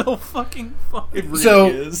so fucking funny. It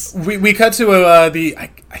really is. We cut to I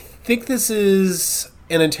think this is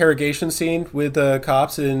an interrogation scene with the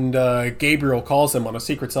cops, and Gabriel calls them on a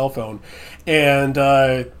secret cell phone, and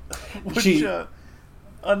another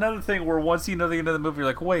thing where once you know the end of the movie, you're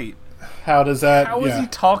like, wait, how does that? How is he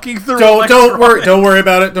talking through? Don't worry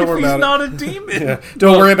about it. Don't worry about it. He's not a demon. Yeah.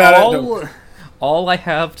 Don't worry about it. All I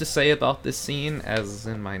have to say about this scene, as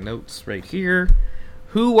in my notes right here,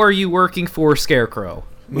 who are you working for, Scarecrow?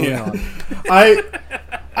 Moving on.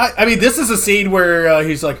 I mean, this is a scene where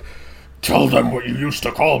he's like, tell them what you used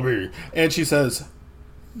to call me. And she says,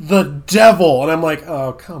 the devil. And I'm like,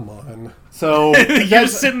 oh, come on. So you're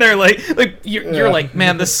just sitting there like you're like,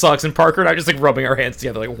 man, this sucks. And Parker and I are just like rubbing our hands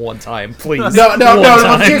together like, one time, please. No.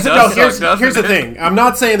 Here's the thing. I'm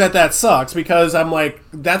not saying that sucks, because I'm like,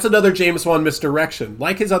 that's another James Wan misdirection,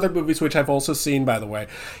 like his other movies, which I've also seen, by the way.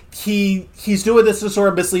 He's doing this to sort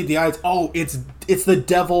of mislead the eyes. Oh, it's the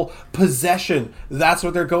devil possession. That's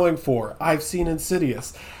what they're going for. I've seen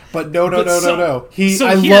Insidious, but no.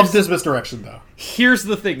 I love this misdirection though. Here's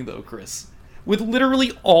the thing though, Chris. With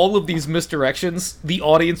literally all of these misdirections, the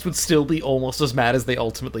audience would still be almost as mad as they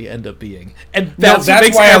ultimately end up being. And that's what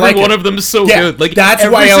makes every one of them so good. Like, that's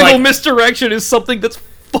every why single misdirection is something that's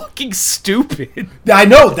fucking stupid. I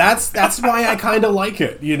know, that's why I kind of like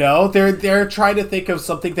it, you know? They're trying to think of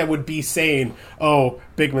something that would be sane. Oh,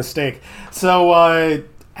 big mistake. So,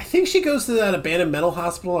 I think she goes to that abandoned mental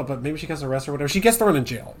hospital, but maybe she gets arrested or whatever. She gets thrown in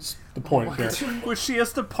jail, is the point there. Where she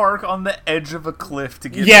has to park on the edge of a cliff to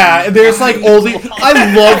get... Yeah, there's like by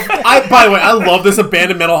the way, I love this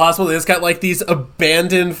abandoned mental hospital. It's got like these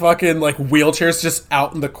abandoned fucking like wheelchairs just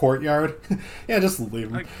out in the courtyard. Yeah, just leave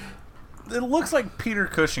them. Like, it looks like Peter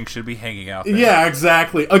Cushing should be hanging out there. Yeah,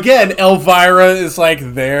 exactly. Again, Elvira is like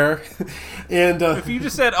there. And if you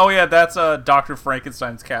just said, oh yeah, that's Dr.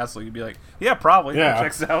 Frankenstein's castle, you'd be like, yeah, probably. Yeah.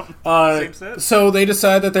 Checks out. Same set. So they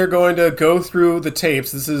decide that they're going to go through the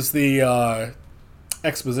tapes. This is the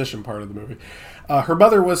exposition part of the movie. Her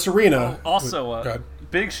mother was Serena. Also,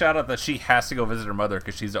 big shout out that she has to go visit her mother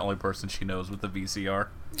because she's the only person she knows with the VCR.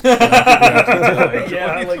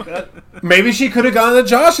 Yeah, I like that. Maybe she could have gone to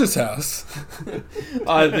Josh's house.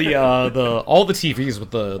 All the TVs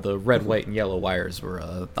with the red, white, and yellow wires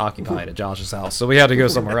were occupied at Josh's house, so we had to go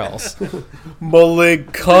somewhere else.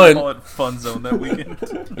 Malig cunt. Call it Fun Zone that weekend.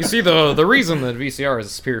 You see, the reason that VCR is a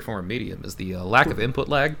superior form of medium is the lack of input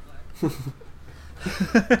lag.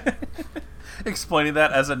 Explaining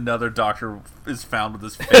that as another doctor is found with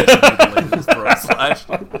his face mutilated, his throat slashed.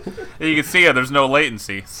 And you can see there's no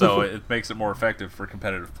latency, so it makes it more effective for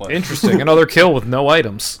competitive play. Interesting. Another kill with no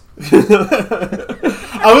items.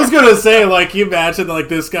 I was gonna say, like, you imagine like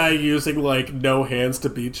this guy using like no hands to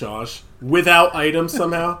beat Josh without items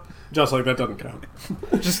somehow. Just like that doesn't count.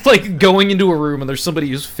 Just like going into a room and there's somebody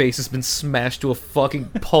whose face has been smashed to a fucking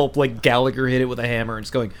pulp, like Gallagher hit it with a hammer, and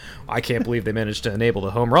just going, I can't believe they managed to enable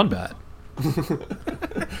the home run bat.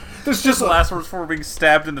 There's just The last words before being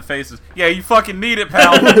stabbed in the faces. Yeah, you fucking need it,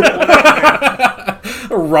 pal.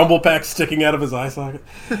 a rumble pack sticking out of his eye socket.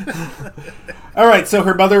 All right, so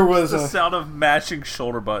her mother was. The sound of mashing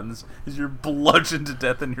shoulder buttons as you're bludgeoned to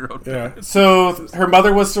death in your own bed. So her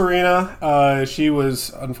mother was Serena. She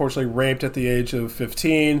was unfortunately raped at the age of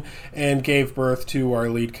 15 and gave birth to our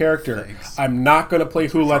lead character. Thanks. I'm not going to play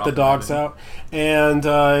Who Let the Dogs Out.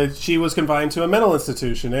 And she was confined to a mental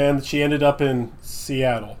institution, and she ended up in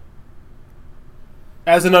Seattle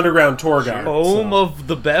as an underground tour guide. Home of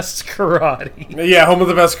the best karate. Yeah, home of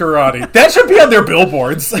the best karate. That should be on their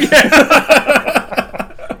billboards.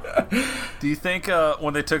 Do you think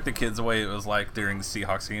when they took the kids away, it was like during the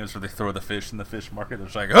Seahawks games where they throw the fish in the fish market? They're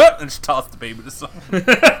just like, huh! And just toss the baby to someone.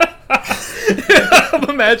 I'm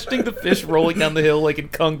imagining the fish rolling down the hill like in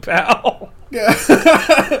Kung Pao. Yeah.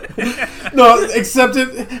 No, except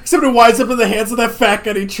it winds up in the hands of that fat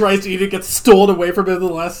guy. He tries to eat it, gets stolen away from him in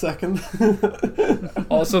the last second.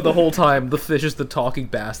 Also, the whole time, the fish is the talking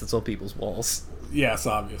bass that's on people's walls. Yes,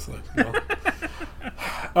 obviously. Well.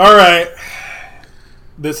 All right.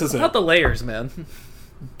 This is it. Not the layers, man.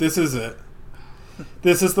 This is it.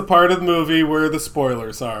 This is the part of the movie where the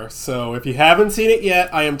spoilers are. So if you haven't seen it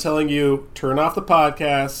yet, I am telling you, turn off the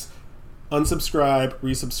podcast, unsubscribe,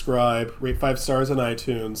 resubscribe, rate 5 stars on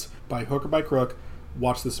iTunes, by hook or by crook,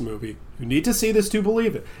 watch this movie. You need to see this to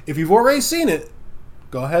believe it. If you've already seen it,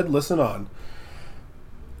 go ahead, listen on.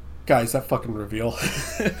 Guys, that fucking reveal.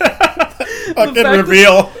 Fucking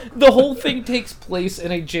reveal. The whole thing takes place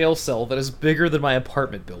in a jail cell that is bigger than my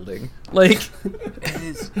apartment building. Like, It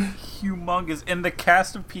is humongous. And the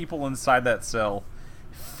cast of people inside that cell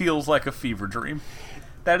feels like a fever dream.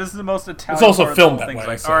 That is the most Italian It's also part of filmed the whole that thing.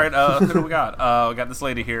 way, It's so. like, all right, who do we got? We got this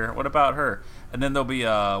lady here. What about her? And then there'll be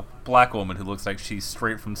a black woman who looks like she's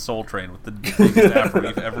straight from Soul Train with the biggest afro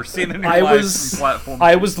you've ever seen in your life. From platform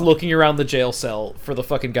I to was platform. looking around the jail cell for the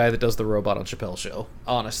fucking guy that does the robot on Chappelle's Show.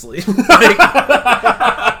 Honestly.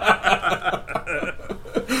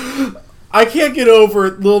 I can't get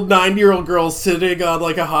over little 9-year-old girl sitting on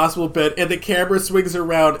like a hospital bed, and the camera swings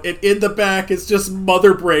around, and in the back is just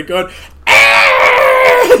Mother Brain going,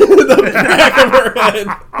 "Ah!" in the back of her head.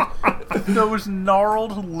 Those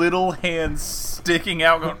gnarled little hands sticking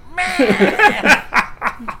out, going.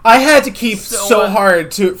 I had to keep so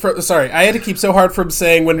hard I had to keep so hard from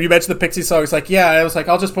saying when you mentioned the Pixie song. It's like, yeah, I was like,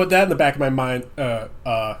 I'll just put that in the back of my mind.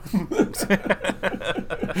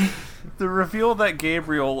 The reveal that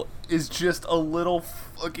Gabriel is just a little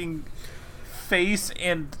fucking face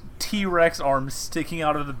and T-Rex arms sticking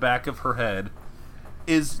out of the back of her head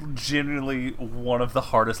is genuinely one of the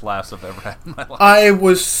hardest laughs I've ever had in my life. I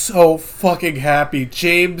was so fucking happy.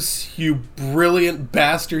 James, you brilliant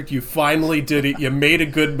bastard, you finally did it. You made a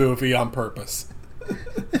good movie on purpose.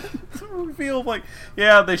 The reveal of like,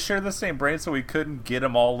 yeah, they share the same brain, so we couldn't get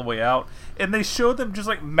them all the way out. And they showed them just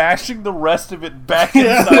like mashing the rest of it back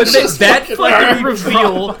inside. When that fucking fucking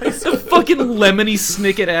reveal, the fucking Lemony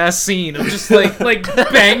Snicket ass scene of just like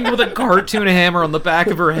banged with a cartoon hammer on the back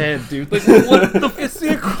of her head, dude. Like, what the It's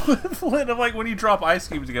the equivalent of like when you drop ice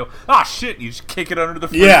cubes, you go, ah, shit, and you just kick it under the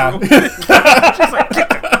fridge. Yeah. Just like, get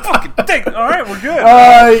the fucking thing. All right, we're good.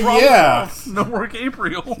 Problem yeah. solved. No more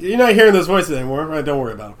Gabriel. You're not hearing those voices anymore. Right, don't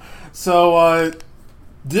worry about them. So,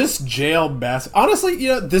 this jail mess. Honestly, you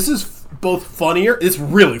know, this is both funnier. It's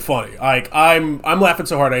really funny. Like, I'm laughing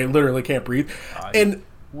so hard I literally can't breathe. And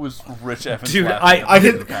was Rich Evans Dude, laughing I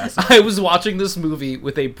at the passage. I was watching this movie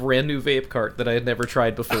with a brand new vape cart that I had never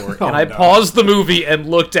tried before, and I no. paused the movie and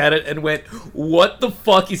looked at it and went, "What the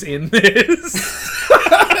fuck is in this?"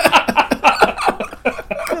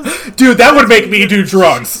 dude, that would make me do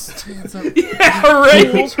drugs. Yeah, right.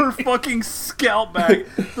 Pulls her fucking scalp back.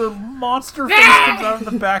 The monster face comes out of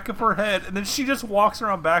the back of her head, and then she just walks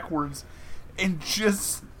around backwards, and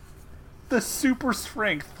just the super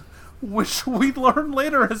strength, which we learn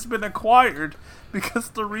later has been acquired, because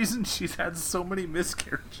the reason she's had so many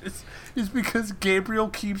miscarriages is because Gabriel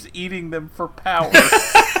keeps eating them for power.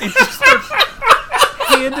 And just starts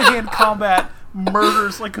hand-to-hand combat.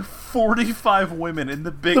 Murders like 45 women in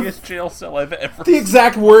the biggest jail cell I've ever The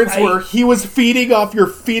exact words were, he was feeding off your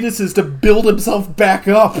fetuses to build himself back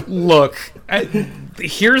up. Look,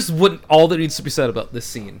 here's what all that needs to be said about this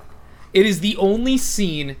scene. It is the only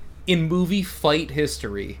scene in movie fight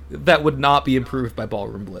history that would not be improved by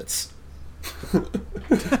Ballroom Blitz.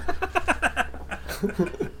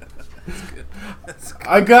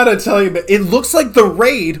 I gotta tell you, man, it looks like The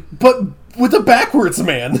Raid, but with a backwards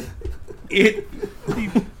man. The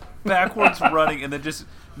backwards running and then just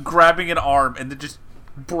grabbing an arm and then just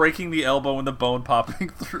breaking the elbow and the bone popping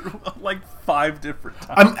through like 5 different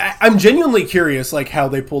times. I'm genuinely curious, like, how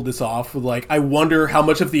they pulled this off. Like, I wonder how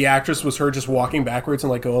much of the actress was her just walking backwards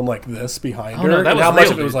and like going like this behind her, no, that and was how much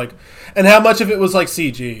real, of it was dude. like, and how much of it was like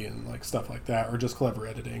CG and like stuff like that, or just clever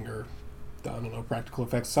editing, or I don't know, practical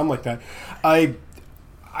effects, something like that. I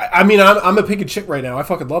mean, I'm a pig and shit right now. I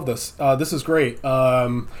fucking love this. This is great.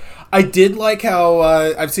 I did like how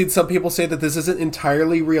I've seen some people say that this isn't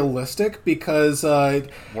entirely realistic because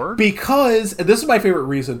because and this is my favorite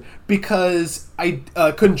reason, because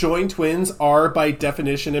conjoined twins are by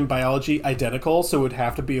definition in biology identical, so it would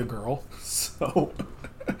have to be a girl. So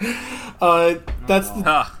that's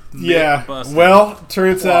yeah. busted. Well,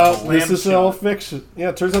 turns out lamb this is shot. all fiction. Yeah,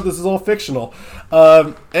 it turns out this is all fictional.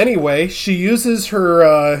 Anyway, she uses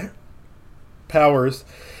her powers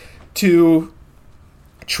to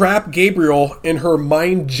trap Gabriel in her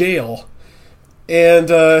mind jail, and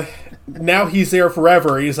now he's there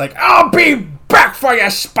forever. He's like, "I'll be back for you,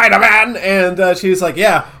 Spider-Man," and she's like,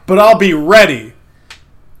 "Yeah, but I'll be ready."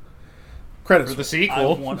 Credits For the I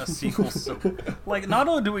sequel. want a sequel. So, like, not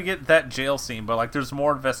only do we get that jail scene, but like, there's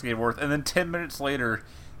more investigative work, and then 10 minutes later,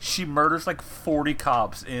 she murders like 40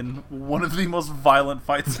 cops in one of the most violent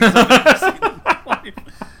fights I've ever seen in my life.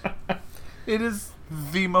 It is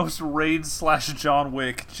the most Raid / John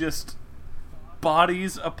Wick, just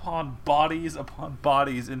bodies upon bodies upon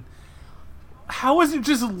bodies, and how is it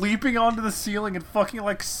just leaping onto the ceiling and fucking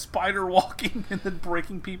like spider walking and then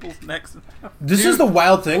breaking people's necks? This is the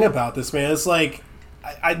wild thing about this, man. It's like,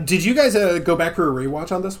 did you guys go back for a rewatch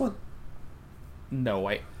on this one? No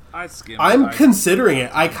way. I skimmed. I'm considering it.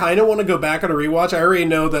 I kind of want to go back on a rewatch. I already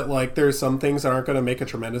know that like there's some things that aren't going to make a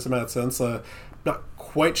tremendous amount of sense. Not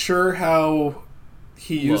quite sure how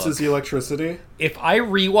he uses the electricity. If I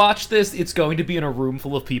rewatch this, it's going to be in a room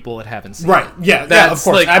full of people that haven't seen Right? it. Yeah, That's of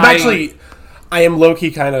course. like, I am low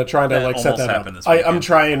key kind of trying to That like set almost that up. happened this I'm weekend.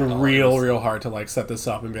 trying real hard to like set this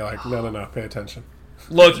up and be like, no, pay attention.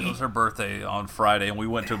 Look, It was her birthday on Friday, and we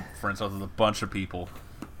went to a friend's house with a bunch of people,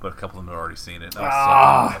 but a couple of them had already seen it. And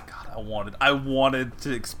I was so, God, I wanted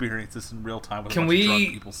to experience this in real time with a bunch of drunk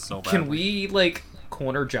people so badly. can we like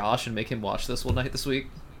corner Josh and make him watch this one night this week?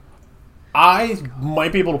 I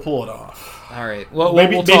might be able to pull it off. All right. Well,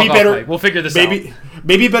 Maybe we'll talk better. off-mic. We'll figure this out.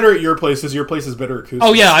 Maybe better at your place, because your place is better acoustics.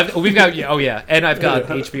 Oh yeah, we've got and I've got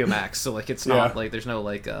HBO Max, so like it's not like there's no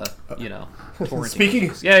like torrenting Speaking,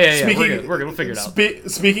 issues. Yeah. Speaking, We're good. We'll figure it out.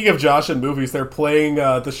 Speaking of Josh and movies, they're playing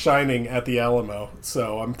The Shining at the Alamo,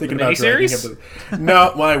 so I'm thinking The about dragging him. miniseries?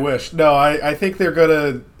 No, my wish. No, I think they're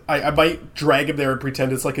gonna. I might drag him there and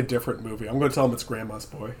pretend it's like a different movie. I'm going to tell him it's Grandma's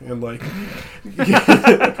Boy and like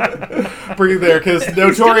bring it there because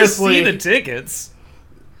notoriously He's gonna see the tickets.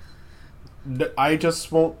 I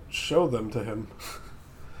just won't show them to him.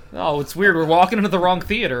 Oh, it's weird. We're walking into the wrong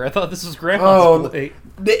theater. I thought this was Grandma's Oh, Boy.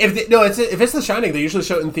 if it's The Shining, they usually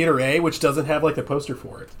show it in Theater A, which doesn't have like the poster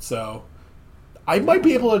for it. So I might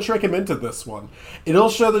be able to trick him into this one. It'll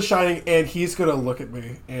show The Shining, and he's gonna look at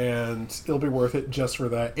me, and it'll be worth it just for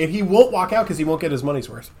that. And he won't walk out because he won't get his money's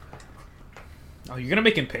worth. Oh, you're gonna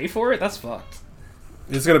make him pay for it? That's fucked.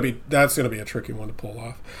 That's gonna be a tricky one to pull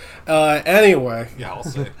off. Anyway, Yeah, I'll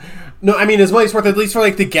say. no, I mean his money's worth at least for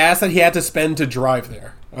like the gas that he had to spend to drive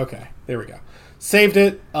there. Okay, there we go. Saved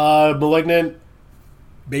it. Malignant,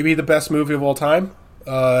 maybe the best movie of all time.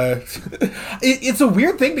 It's a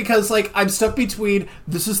weird thing because like I'm stuck between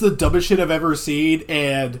this is the dumbest shit I've ever seen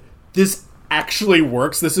and this actually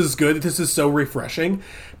works. This is good. This is so refreshing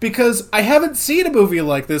because I haven't seen a movie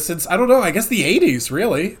like this since I don't know. I guess the 80s,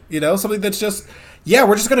 really. You know, something that's just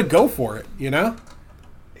we're just gonna go for it. You know,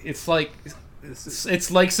 It's like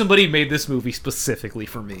somebody made this movie specifically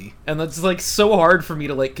for me, and that's like so hard for me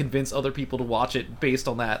to like convince other people to watch it based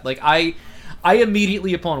on that. Like I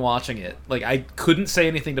immediately upon watching it, like I couldn't say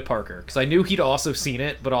anything to Parker because I knew he'd also seen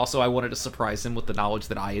it, but also I wanted to surprise him with the knowledge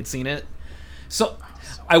that I had seen it. So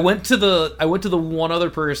I went to the one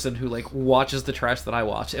other person who like watches the trash that I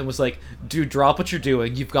watch and was like, "Dude, drop what you're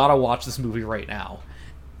doing. You've got to watch this movie right now."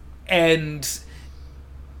 And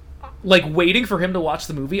like waiting for him to watch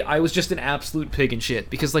the movie, I was just an absolute pig in shit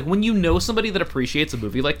because like when you know somebody that appreciates a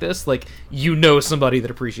movie like this, like you know somebody that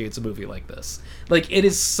appreciates a movie like this. Like it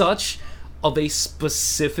is such of a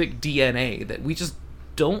specific DNA that we just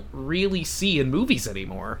don't really see in movies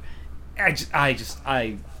anymore.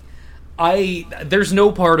 I there's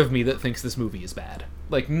no part of me that thinks this movie is bad.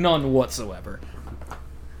 Like none whatsoever.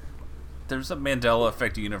 there's a Mandela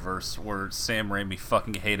Effect universe where Sam Raimi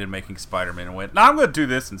fucking hated making Spider-Man and went, "No, I'm gonna do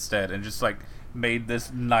this instead," and just like made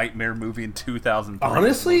this nightmare movie in 2003.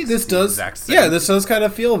 Honestly, this does kind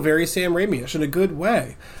of feel very Sam Raimi-ish in a good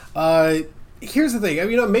way. Here's the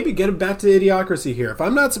thing, maybe get back to Idiocracy here. If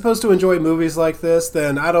I'm not supposed to enjoy movies like this,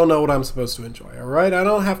 then I don't know what I'm supposed to enjoy, alright? I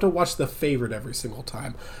don't have to watch The Favorite every single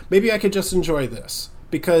time. Maybe I could just enjoy this.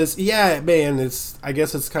 Because, yeah, man, I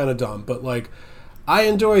guess it's kind of dumb, but, like, I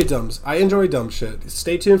enjoy dumb shit.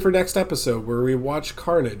 Stay tuned for next episode where we watch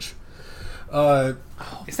Carnage.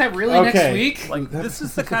 Is that really next week? Like, this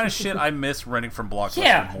is the kind of shit I miss renting from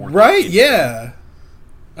Blockbuster more than right? Yeah.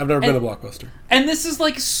 I've never been to Blockbuster. And this is,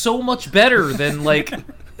 like, so much better than, like,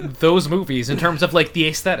 those movies in terms of, like, the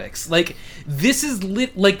aesthetics. Like, this is,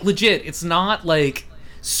 legit. It's not, like...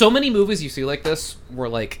 So many movies you see like this where,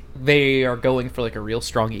 like, they are going for, like, a real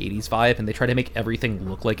strong 80s vibe, and they try to make everything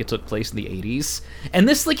look like it took place in the 80s. And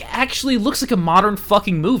this, like, actually looks like a modern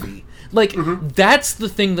fucking movie. Like, that's the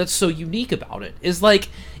thing that's so unique about it, is, like,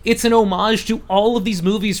 it's an homage to all of these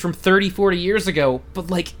movies from 30, 40 years ago,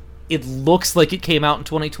 but, like, it looks like it came out in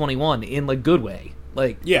 2021 in, like, good way.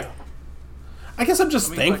 Like, yeah. I guess I'm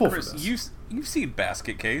just thankful Chris, for this. You've seen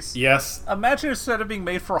Basket Case. Yes. Imagine instead of being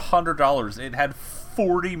made for $100, it had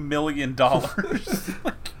 $40 million.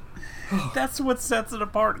 Like, that's what sets it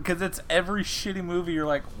apart, because it's every shitty movie. You're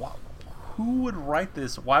like, wow, who would write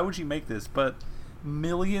this? Why would you make this? But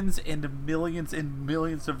millions and millions and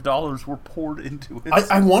millions of dollars were poured into it.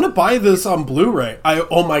 I want to buy this on Blu-ray.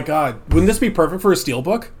 Oh my god, wouldn't this be perfect for a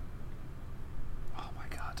steelbook? Oh my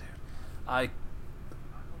god, dude.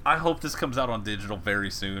 I hope this comes out on digital very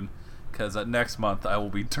soon, because next month I will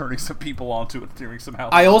be turning some people onto it, doing some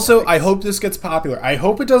house. I hope this gets popular. I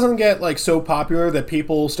hope it doesn't get, like, so popular that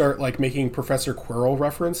people start, like, making Professor Quirrell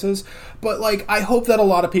references. But, like, I hope that a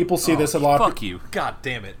lot of people see this. Fuck you! God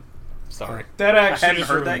damn it! Sorry, that actually I hadn't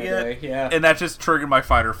heard that yet. Day. Yeah, and that just triggered my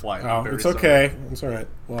fight or flight. Oh, it's okay. It's all right.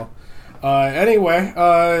 Well, anyway,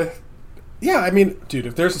 yeah. I mean, dude,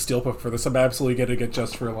 if there's a steelbook for this, I'm absolutely gonna get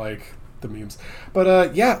just for, like, the memes.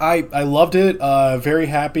 But yeah, I loved it. Very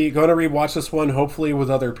happy. Going to rewatch this one, hopefully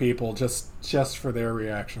with other people, just for their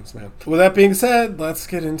reactions, man. With that being said, let's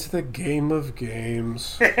get into the game of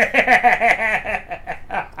games.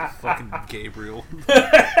 Fucking Gabriel,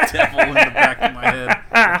 devil in the back of my head.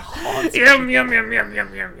 Yum yum yum yum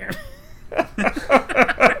yum yum yum.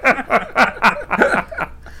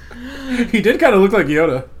 He did kind of look like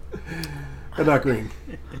Yoda, but not green.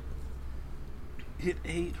 It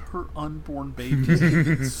ate her unborn babies to make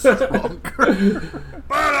it stronger.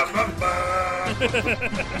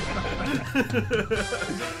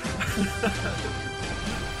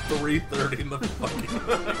 3:30 in the fucking.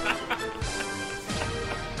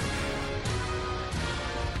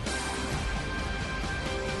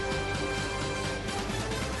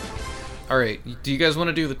 All right, do you guys want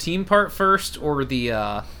to do the team part first, or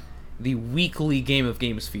the weekly Game of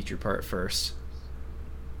Games feature part first?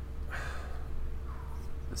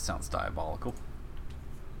 This sounds diabolical.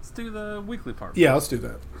 Let's do the weekly part. Yeah, let's do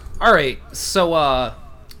that. All right, so a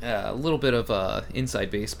little bit of inside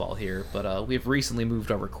baseball here, but we have recently moved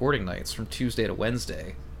our recording nights from Tuesday to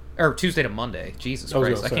Wednesday, or Tuesday to Monday. Jesus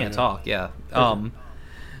Christ, I can't talk. Yeah.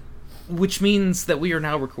 Which means that we are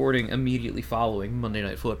now recording immediately following Monday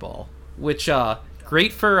Night Football, which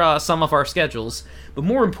great for some of our schedules, but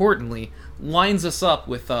more importantly, lines us up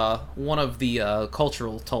with one of the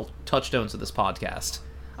cultural touchstones of this podcast.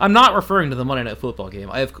 I'm not referring to the Monday Night Football game.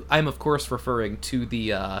 I'm of course referring to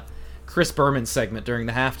the Chris Berman segment during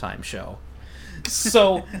the halftime show.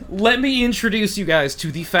 So let me introduce you guys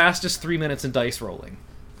to the fastest 3 minutes in dice rolling.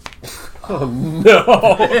 Oh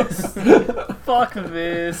no! Fuck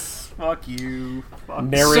this. Fuck you. Fuck.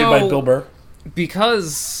 Narrated by Bill Burr.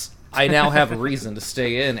 Because I now have a reason to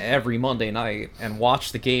stay in every Monday night and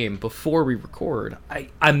watch the game before we record,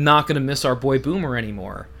 I'm not going to miss our boy Boomer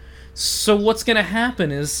anymore. So what's going to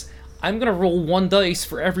happen is I'm going to roll one dice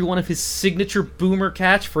for every one of his signature Boomer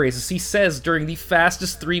catchphrases he says during the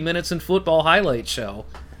fastest 3 minutes in football highlight show.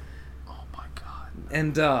 Oh my god.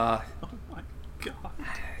 And oh my god.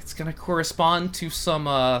 It's going to correspond to some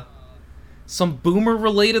Boomer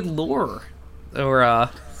related lore, or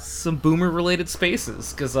some Boomer related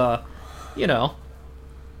spaces, because you know,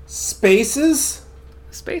 spaces.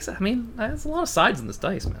 I mean, there's a lot of sides in this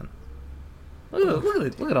dice, man.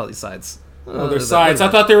 Look at all these sides. Oh, there's sides. I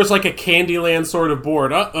thought there was like a Candyland sort of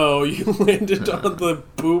board. Uh-oh, you landed on the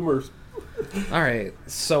Boomers. All right,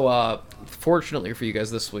 so fortunately for you guys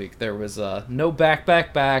this week, there was no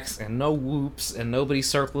backs and no whoops and nobody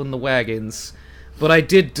circling the wagons, but I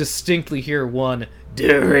did distinctly hear one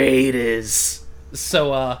 "The Raiders"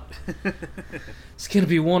 So, it's gonna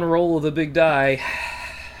be one roll of the big die.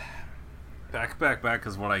 Back,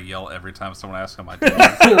 because what I yell every time someone asks how my day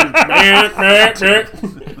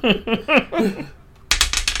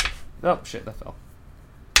Oh, shit, that fell.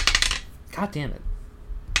 God damn it.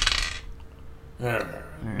 No!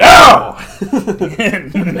 Now,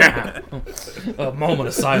 a moment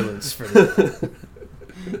of silence for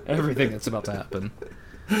everything that's about to happen.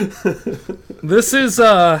 This is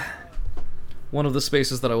one of the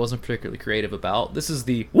spaces that I wasn't particularly creative about. This is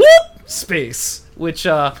the whoop space, which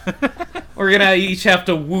we're gonna each have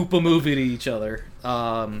to whoop a movie to each other.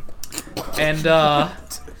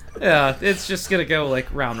 Yeah, it's just gonna go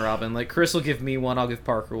like round robin. Like Chris will give me one, I'll give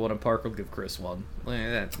Parker one, and Parker will give Chris one.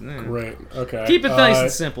 Great. Okay. Keep it nice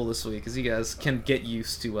and simple this week, as you guys can get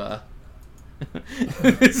used to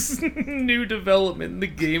this new development in the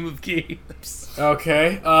game of games.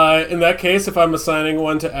 Okay. In that case, if I'm assigning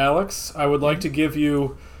one to Alex, I would like to give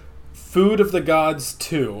you Food of the Gods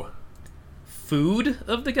 2. Food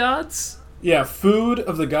of the Gods? Yeah, Food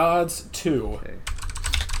of the Gods 2. Okay.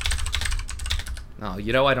 Oh,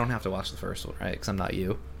 you know I don't have to watch the first one, right? Because I'm not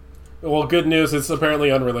you. Well, good news, it's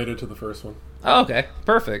apparently unrelated to the first one. Oh, okay.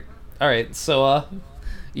 Perfect. Alright, so,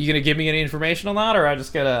 you gonna give me any information on that, or I'm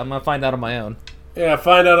gonna find out on my own? Yeah,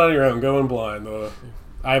 find out on your own. Go in blind.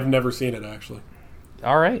 I've never seen it, actually.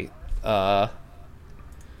 Alright. Parker,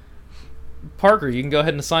 you can go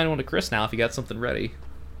ahead and assign one to Chris now if you got something ready.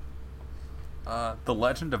 The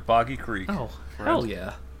Legend of Boggy Creek. Oh, hell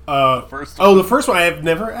yeah. The first one I have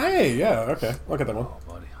never... Hey, yeah, okay. Look at that one. Oh,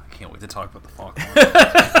 buddy. I can't wait to talk about the Falk one.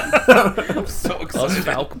 I'm so excited. Us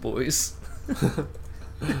Falk boys.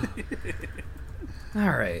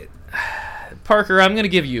 Alright. Parker, I'm going to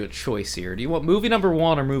give you a choice here. Do you want movie number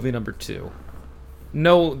 1 or movie number 2?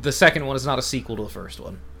 No, the second one is not a sequel to the first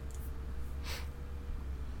one.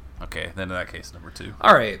 Okay, then in that case, number 2.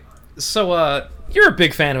 Alright. So, you're a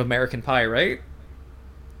big fan of American Pie, right?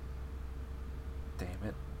 Damn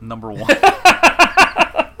it. Number 1.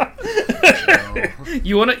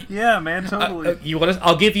 You wanna? Yeah, man, totally. You wanna?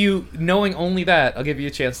 I'll give you, knowing only that, I'll give you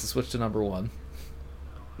a chance to switch to number 1.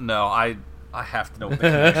 No, I have to know what the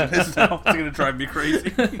connection is now. It's gonna drive me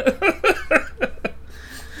crazy.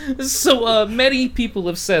 So, many people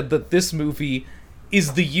have said that this movie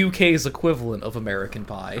is the UK's equivalent of American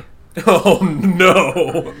Pie. Oh,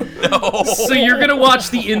 no. No. So you're gonna watch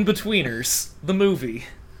The In-Betweeners, the movie.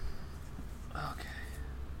 Okay.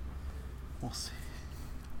 We'll see.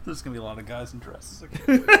 There's gonna be a lot of guys in dresses.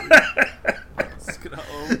 It's gonna...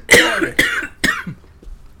 Oh.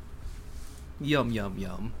 Yum, yum,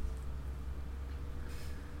 yum.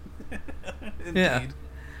 Indeed. Yeah.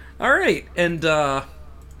 Alright, and,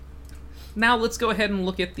 now let's go ahead and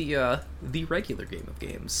look at the regular game of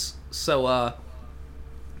games. So,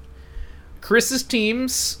 Chris's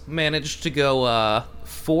teams managed to go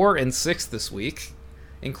 4 and 6 this week,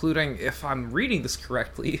 including, if I'm reading this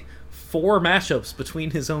correctly, 4 matchups between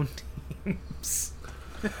his own teams.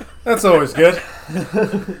 That's always good.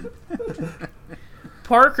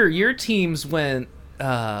 Parker, your teams went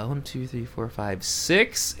 1, 2, 3, 4, 5,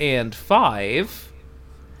 6 and 5.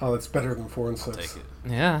 Oh, that's better than 4 and 6. I'll take it.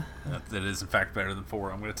 Yeah. That is, in fact, better than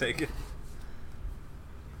 4. I'm going to take it.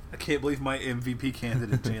 I can't believe my MVP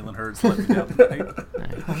candidate, Jalen Hurts, let me down tonight.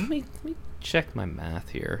 Right, let me check my math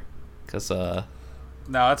here. Because, No,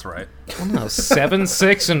 that's right. I don't know, 7,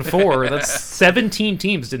 6, and 4. That's 17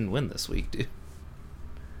 teams didn't win this week, dude.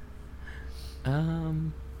 Are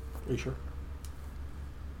you sure?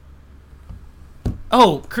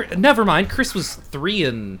 Oh, never mind. Chris was 3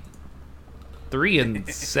 and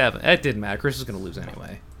 7. It didn't matter. Chris was going to lose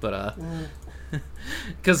anyway. But,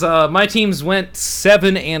 because my teams went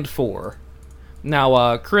 7 and 4.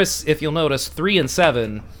 Now, Chris, if you'll notice, 3 and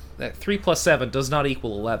 7, that 3 plus 7 does not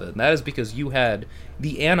equal 11. That is because you had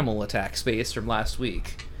the Animal Attack space from last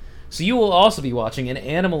week. So you will also be watching an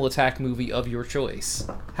Animal Attack movie of your choice.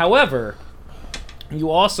 However, you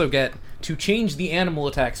also get to change the Animal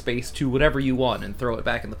Attack space to whatever you want and throw it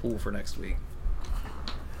back in the pool for next week.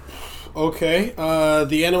 Okay,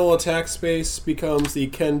 the Animal Attack space becomes the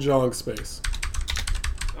Ken Jeong space.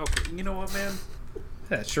 Okay, you know what, man?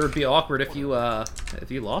 Yeah, it sure would be awkward if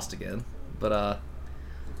you lost again. But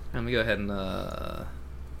let me go ahead and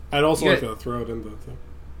I'd also like to throw it in the thing.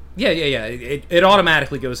 Yeah. It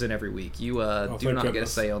automatically goes in every week. You do not get a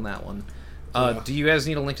say on that one. Yeah. Do you guys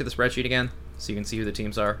need a link to the spreadsheet again so you can see who the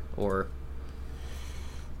teams are, or?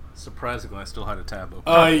 Surprisingly, I still had a tab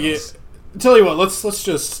open. Yeah. Tell you what, let's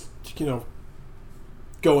just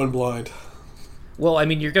go in blind. Well, I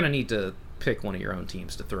mean, you're gonna need to pick one of your own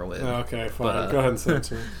teams to throw in. Okay, fine. But, go ahead and send it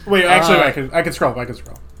to me. Wait, actually, I can scroll.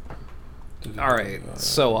 All right,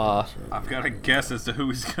 so I've got a guess as to who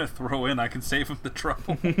he's going to throw in. I can save him the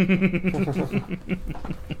trouble.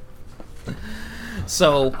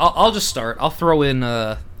 So I'll just start. I'll throw in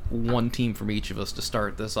one team from each of us to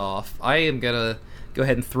start this off. I am gonna go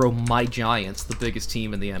ahead and throw my Giants, the biggest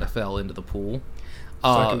team in the NFL, into the pool.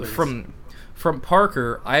 From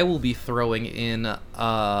Parker, I will be throwing in.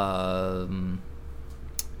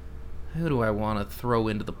 Who do I want to throw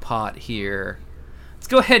into the pot here? Let's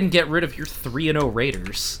go ahead and get rid of your 3-0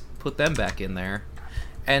 Raiders. Put them back in there.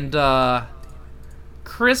 And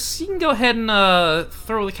Chris, you can go ahead and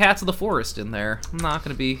throw the Cats of the Forest in there. I'm not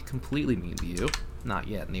going to be completely mean to you. Not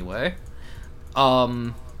yet, anyway.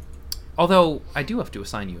 Although, I do have to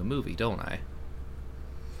assign you a movie, don't I?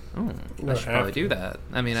 Oh, I should probably do that.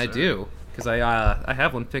 I mean, I do. Because I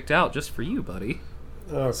have one picked out just for you, buddy.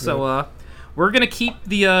 Okay. So, we're going to keep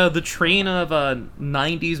the train of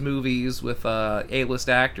 90s movies with A-list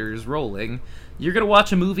actors rolling. You're going to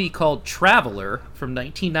watch a movie called Traveler from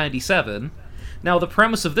 1997. Now, the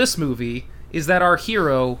premise of this movie is that our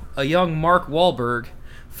hero, a young Mark Wahlberg,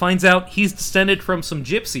 finds out he's descended from some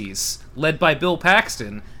gypsies, led by Bill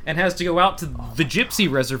Paxton, and has to go out to the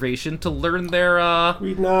gypsy reservation to learn their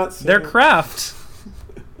craft.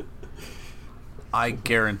 I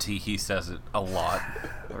guarantee he says it a lot.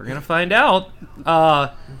 We're gonna find out.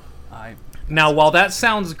 Now, while that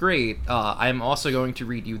sounds great, I'm also going to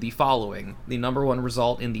read you the following, the number one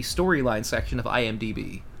result in the storyline section of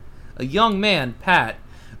IMDb. A young man, Pat,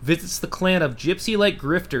 visits the clan of gypsy-like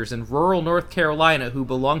grifters in rural North Carolina who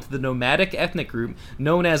belong to the nomadic ethnic group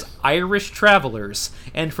known as Irish Travelers,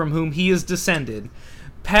 and from whom he is descended.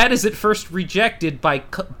 Pat is at first rejected but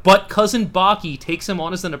cousin Baki takes him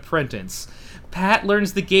on as an apprentice. Pat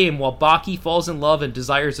learns the game while Baki falls in love and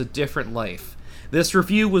desires a different life. This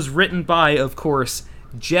review was written by, of course,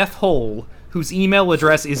 Jeff Hole, whose email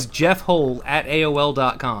address is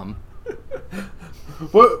jeffhole@aol.com.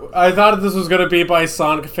 What? I thought this was going to be by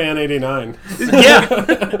SonicFan89.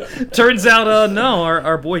 Yeah. Turns out, no,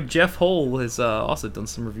 our boy Jeff Hole has also done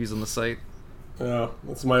some reviews on the site. Oh,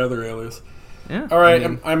 that's my other alias. Yeah. All right,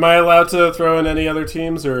 am I allowed to throw in any other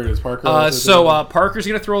teams, or is Parker? Parker's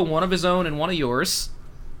going to throw one of his own and one of yours.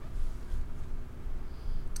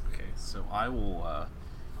 Okay, so I will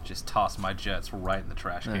just toss my Jets right in the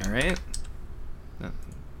trash can. All right.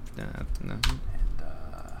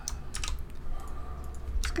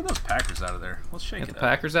 Let's get those Packers out of there. Let's shake Get it the up.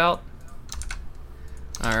 Packers out.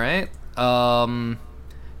 All right.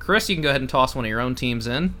 Chris, you can go ahead and toss one of your own teams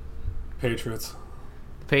in. Patriots.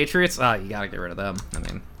 The Patriots? You gotta get rid of them. I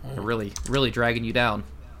mean, they're really, really dragging you down.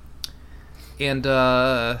 And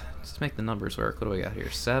let's make the numbers work. What do we got here?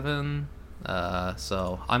 7.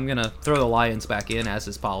 So I'm gonna throw the Lions back in as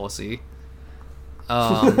is policy.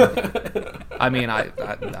 I mean, I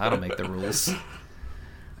don't make the rules.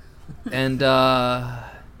 And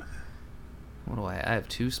what do I have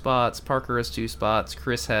 2 spots. Parker has 2 spots.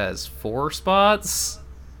 Chris has 4 spots.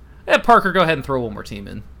 Parker, go ahead and throw one more team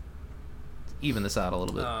in. Even this out a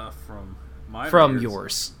little bit. From my From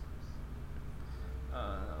yours.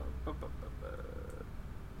 I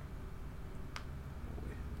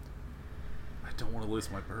don't want to lose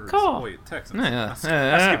my birds. Cool. Oh, wait, Texans. Yeah, I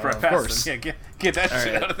skipped right of past course. them. Yeah, get that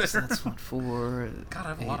shit right, out of there. So that's 4, God, I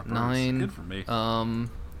have 8, a lot of birds. 9. Good for me. All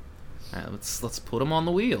right, let's put them on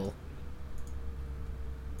the wheel.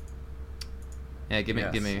 Yeah, give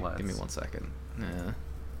me 1 second. Yeah.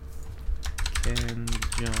 Ken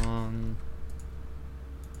Jong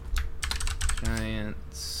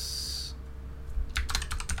Giants.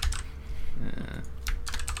 Yeah.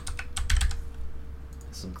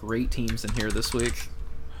 Some great teams in here this week.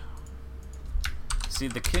 See,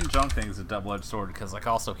 the Ken Jeong thing is a double-edged sword because, like,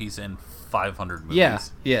 also he's in 500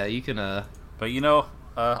 movies. Yeah, you can. But you know,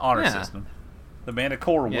 honor system. The man at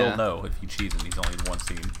core Yeah. will know if you cheat and he's only in one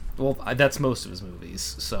scene. Well, that's most of his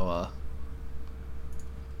movies. So,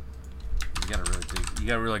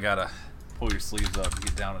 You really gotta pull your sleeves up and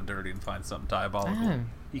get down and dirty and find something diabolical. Ah.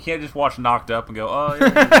 You can't just watch Knocked Up and go, oh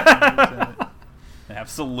yeah.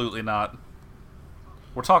 Absolutely not.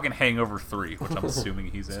 We're talking Hangover 3, which I'm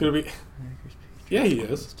assuming he's in. It's gonna be. Yeah, he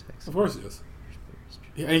is. Of course he is.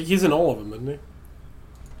 Yeah, he's in all of them, isn't he?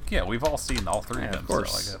 Yeah, we've all seen all 3 of Yeah, them, of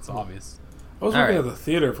course. so like that's obvious. I was All working right. at the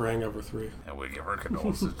theater for Hangover 3. And we give our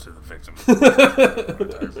condolences to the victims.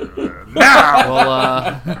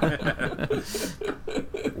 Wow.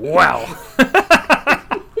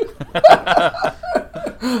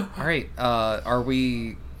 All right. Are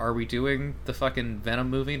we are we doing the fucking Venom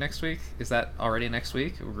movie next week? Is that already next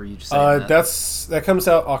week, or were you just saying that comes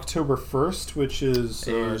out October 1st, which is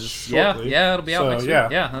shortly. Yeah, it'll be out next week.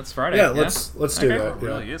 Yeah, that's Friday. Yeah, let's do that. It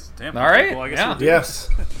really is. Damn. All right. Well, I guess Yeah. we'll do Yes.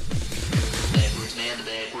 Backwards man, the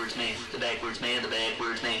backwards man, the backwards man, the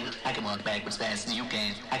backwards man. I can walk backwards faster than you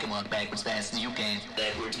can. I can walk backwards faster than you can.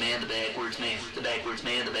 Backwards man, the backwards man, the backwards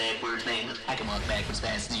man, the backwards man. I can walk backwards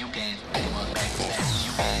faster than you can. I can walk backwards faster than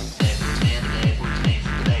you can. Backwards man, the backwards man,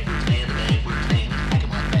 the backwards man, the backwards man. I can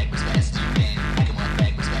walk backwards faster than you can. I can walk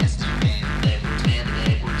backwards faster than you can. Backwards man, the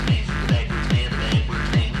backwards man, the backwards man, the backwards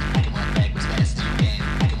man. I can walk backwards faster than you can.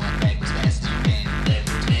 I can walk backwards faster than you can.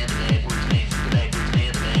 Backwards man, the backwards man, the backwards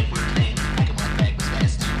man, the backwards man. I can walk backwards faster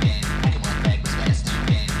than you can. I can walk backwards faster than you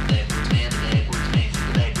can. Backwards man, the backwards man, the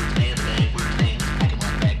backwards man, the backwards man. I can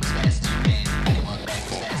walk backwards faster than you can. I can walk backwards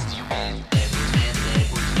faster than you can. Backwards man, the backwards man,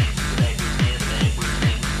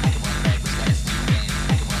 the backwards man, the backwards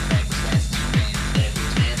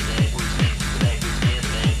man. I can walk backwards faster than you can. I can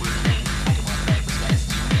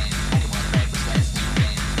walk backwards faster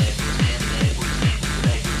than you can. Backwards man, the backwards man, the backwards man, the backwards man. I can walk backwards faster than you can. I can walk backwards faster than you can. Backwards man, the backwards man, the backwards man, the backwards man. I can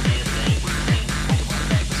walk backwards faster than you can. I can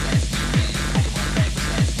walk backwards faster than you can. Backwards man, the backwards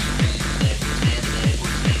man, the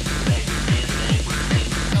backwards man, the backwards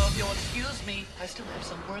man. So if you'll excuse me, I still have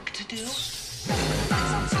some work to do.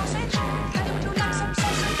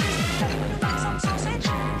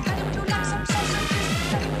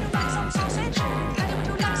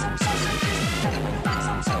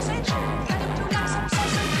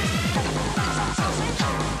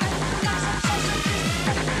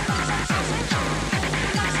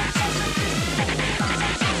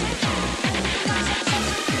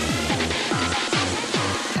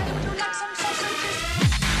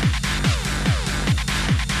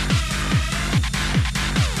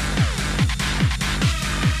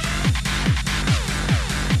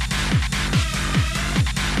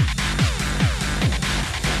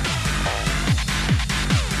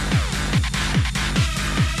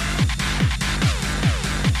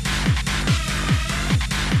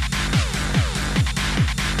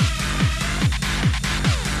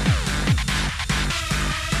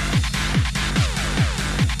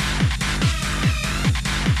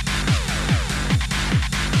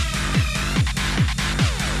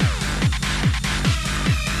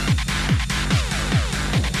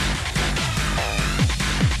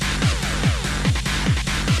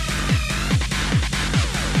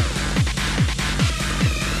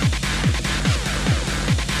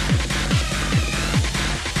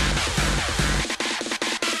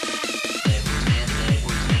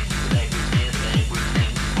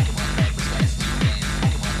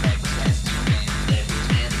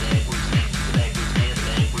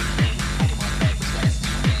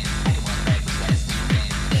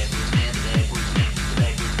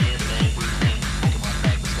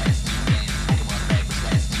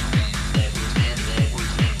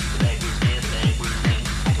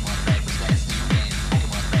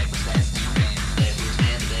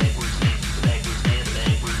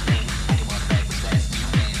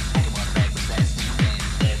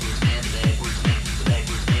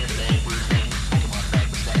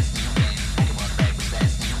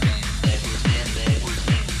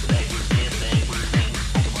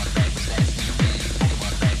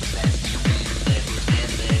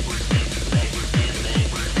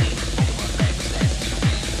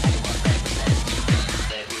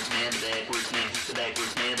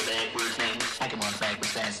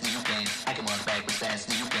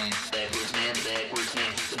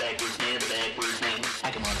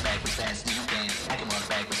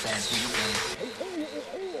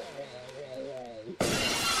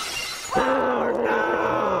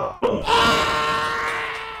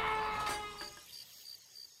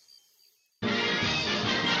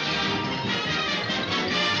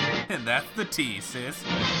 And that's the tea, sis.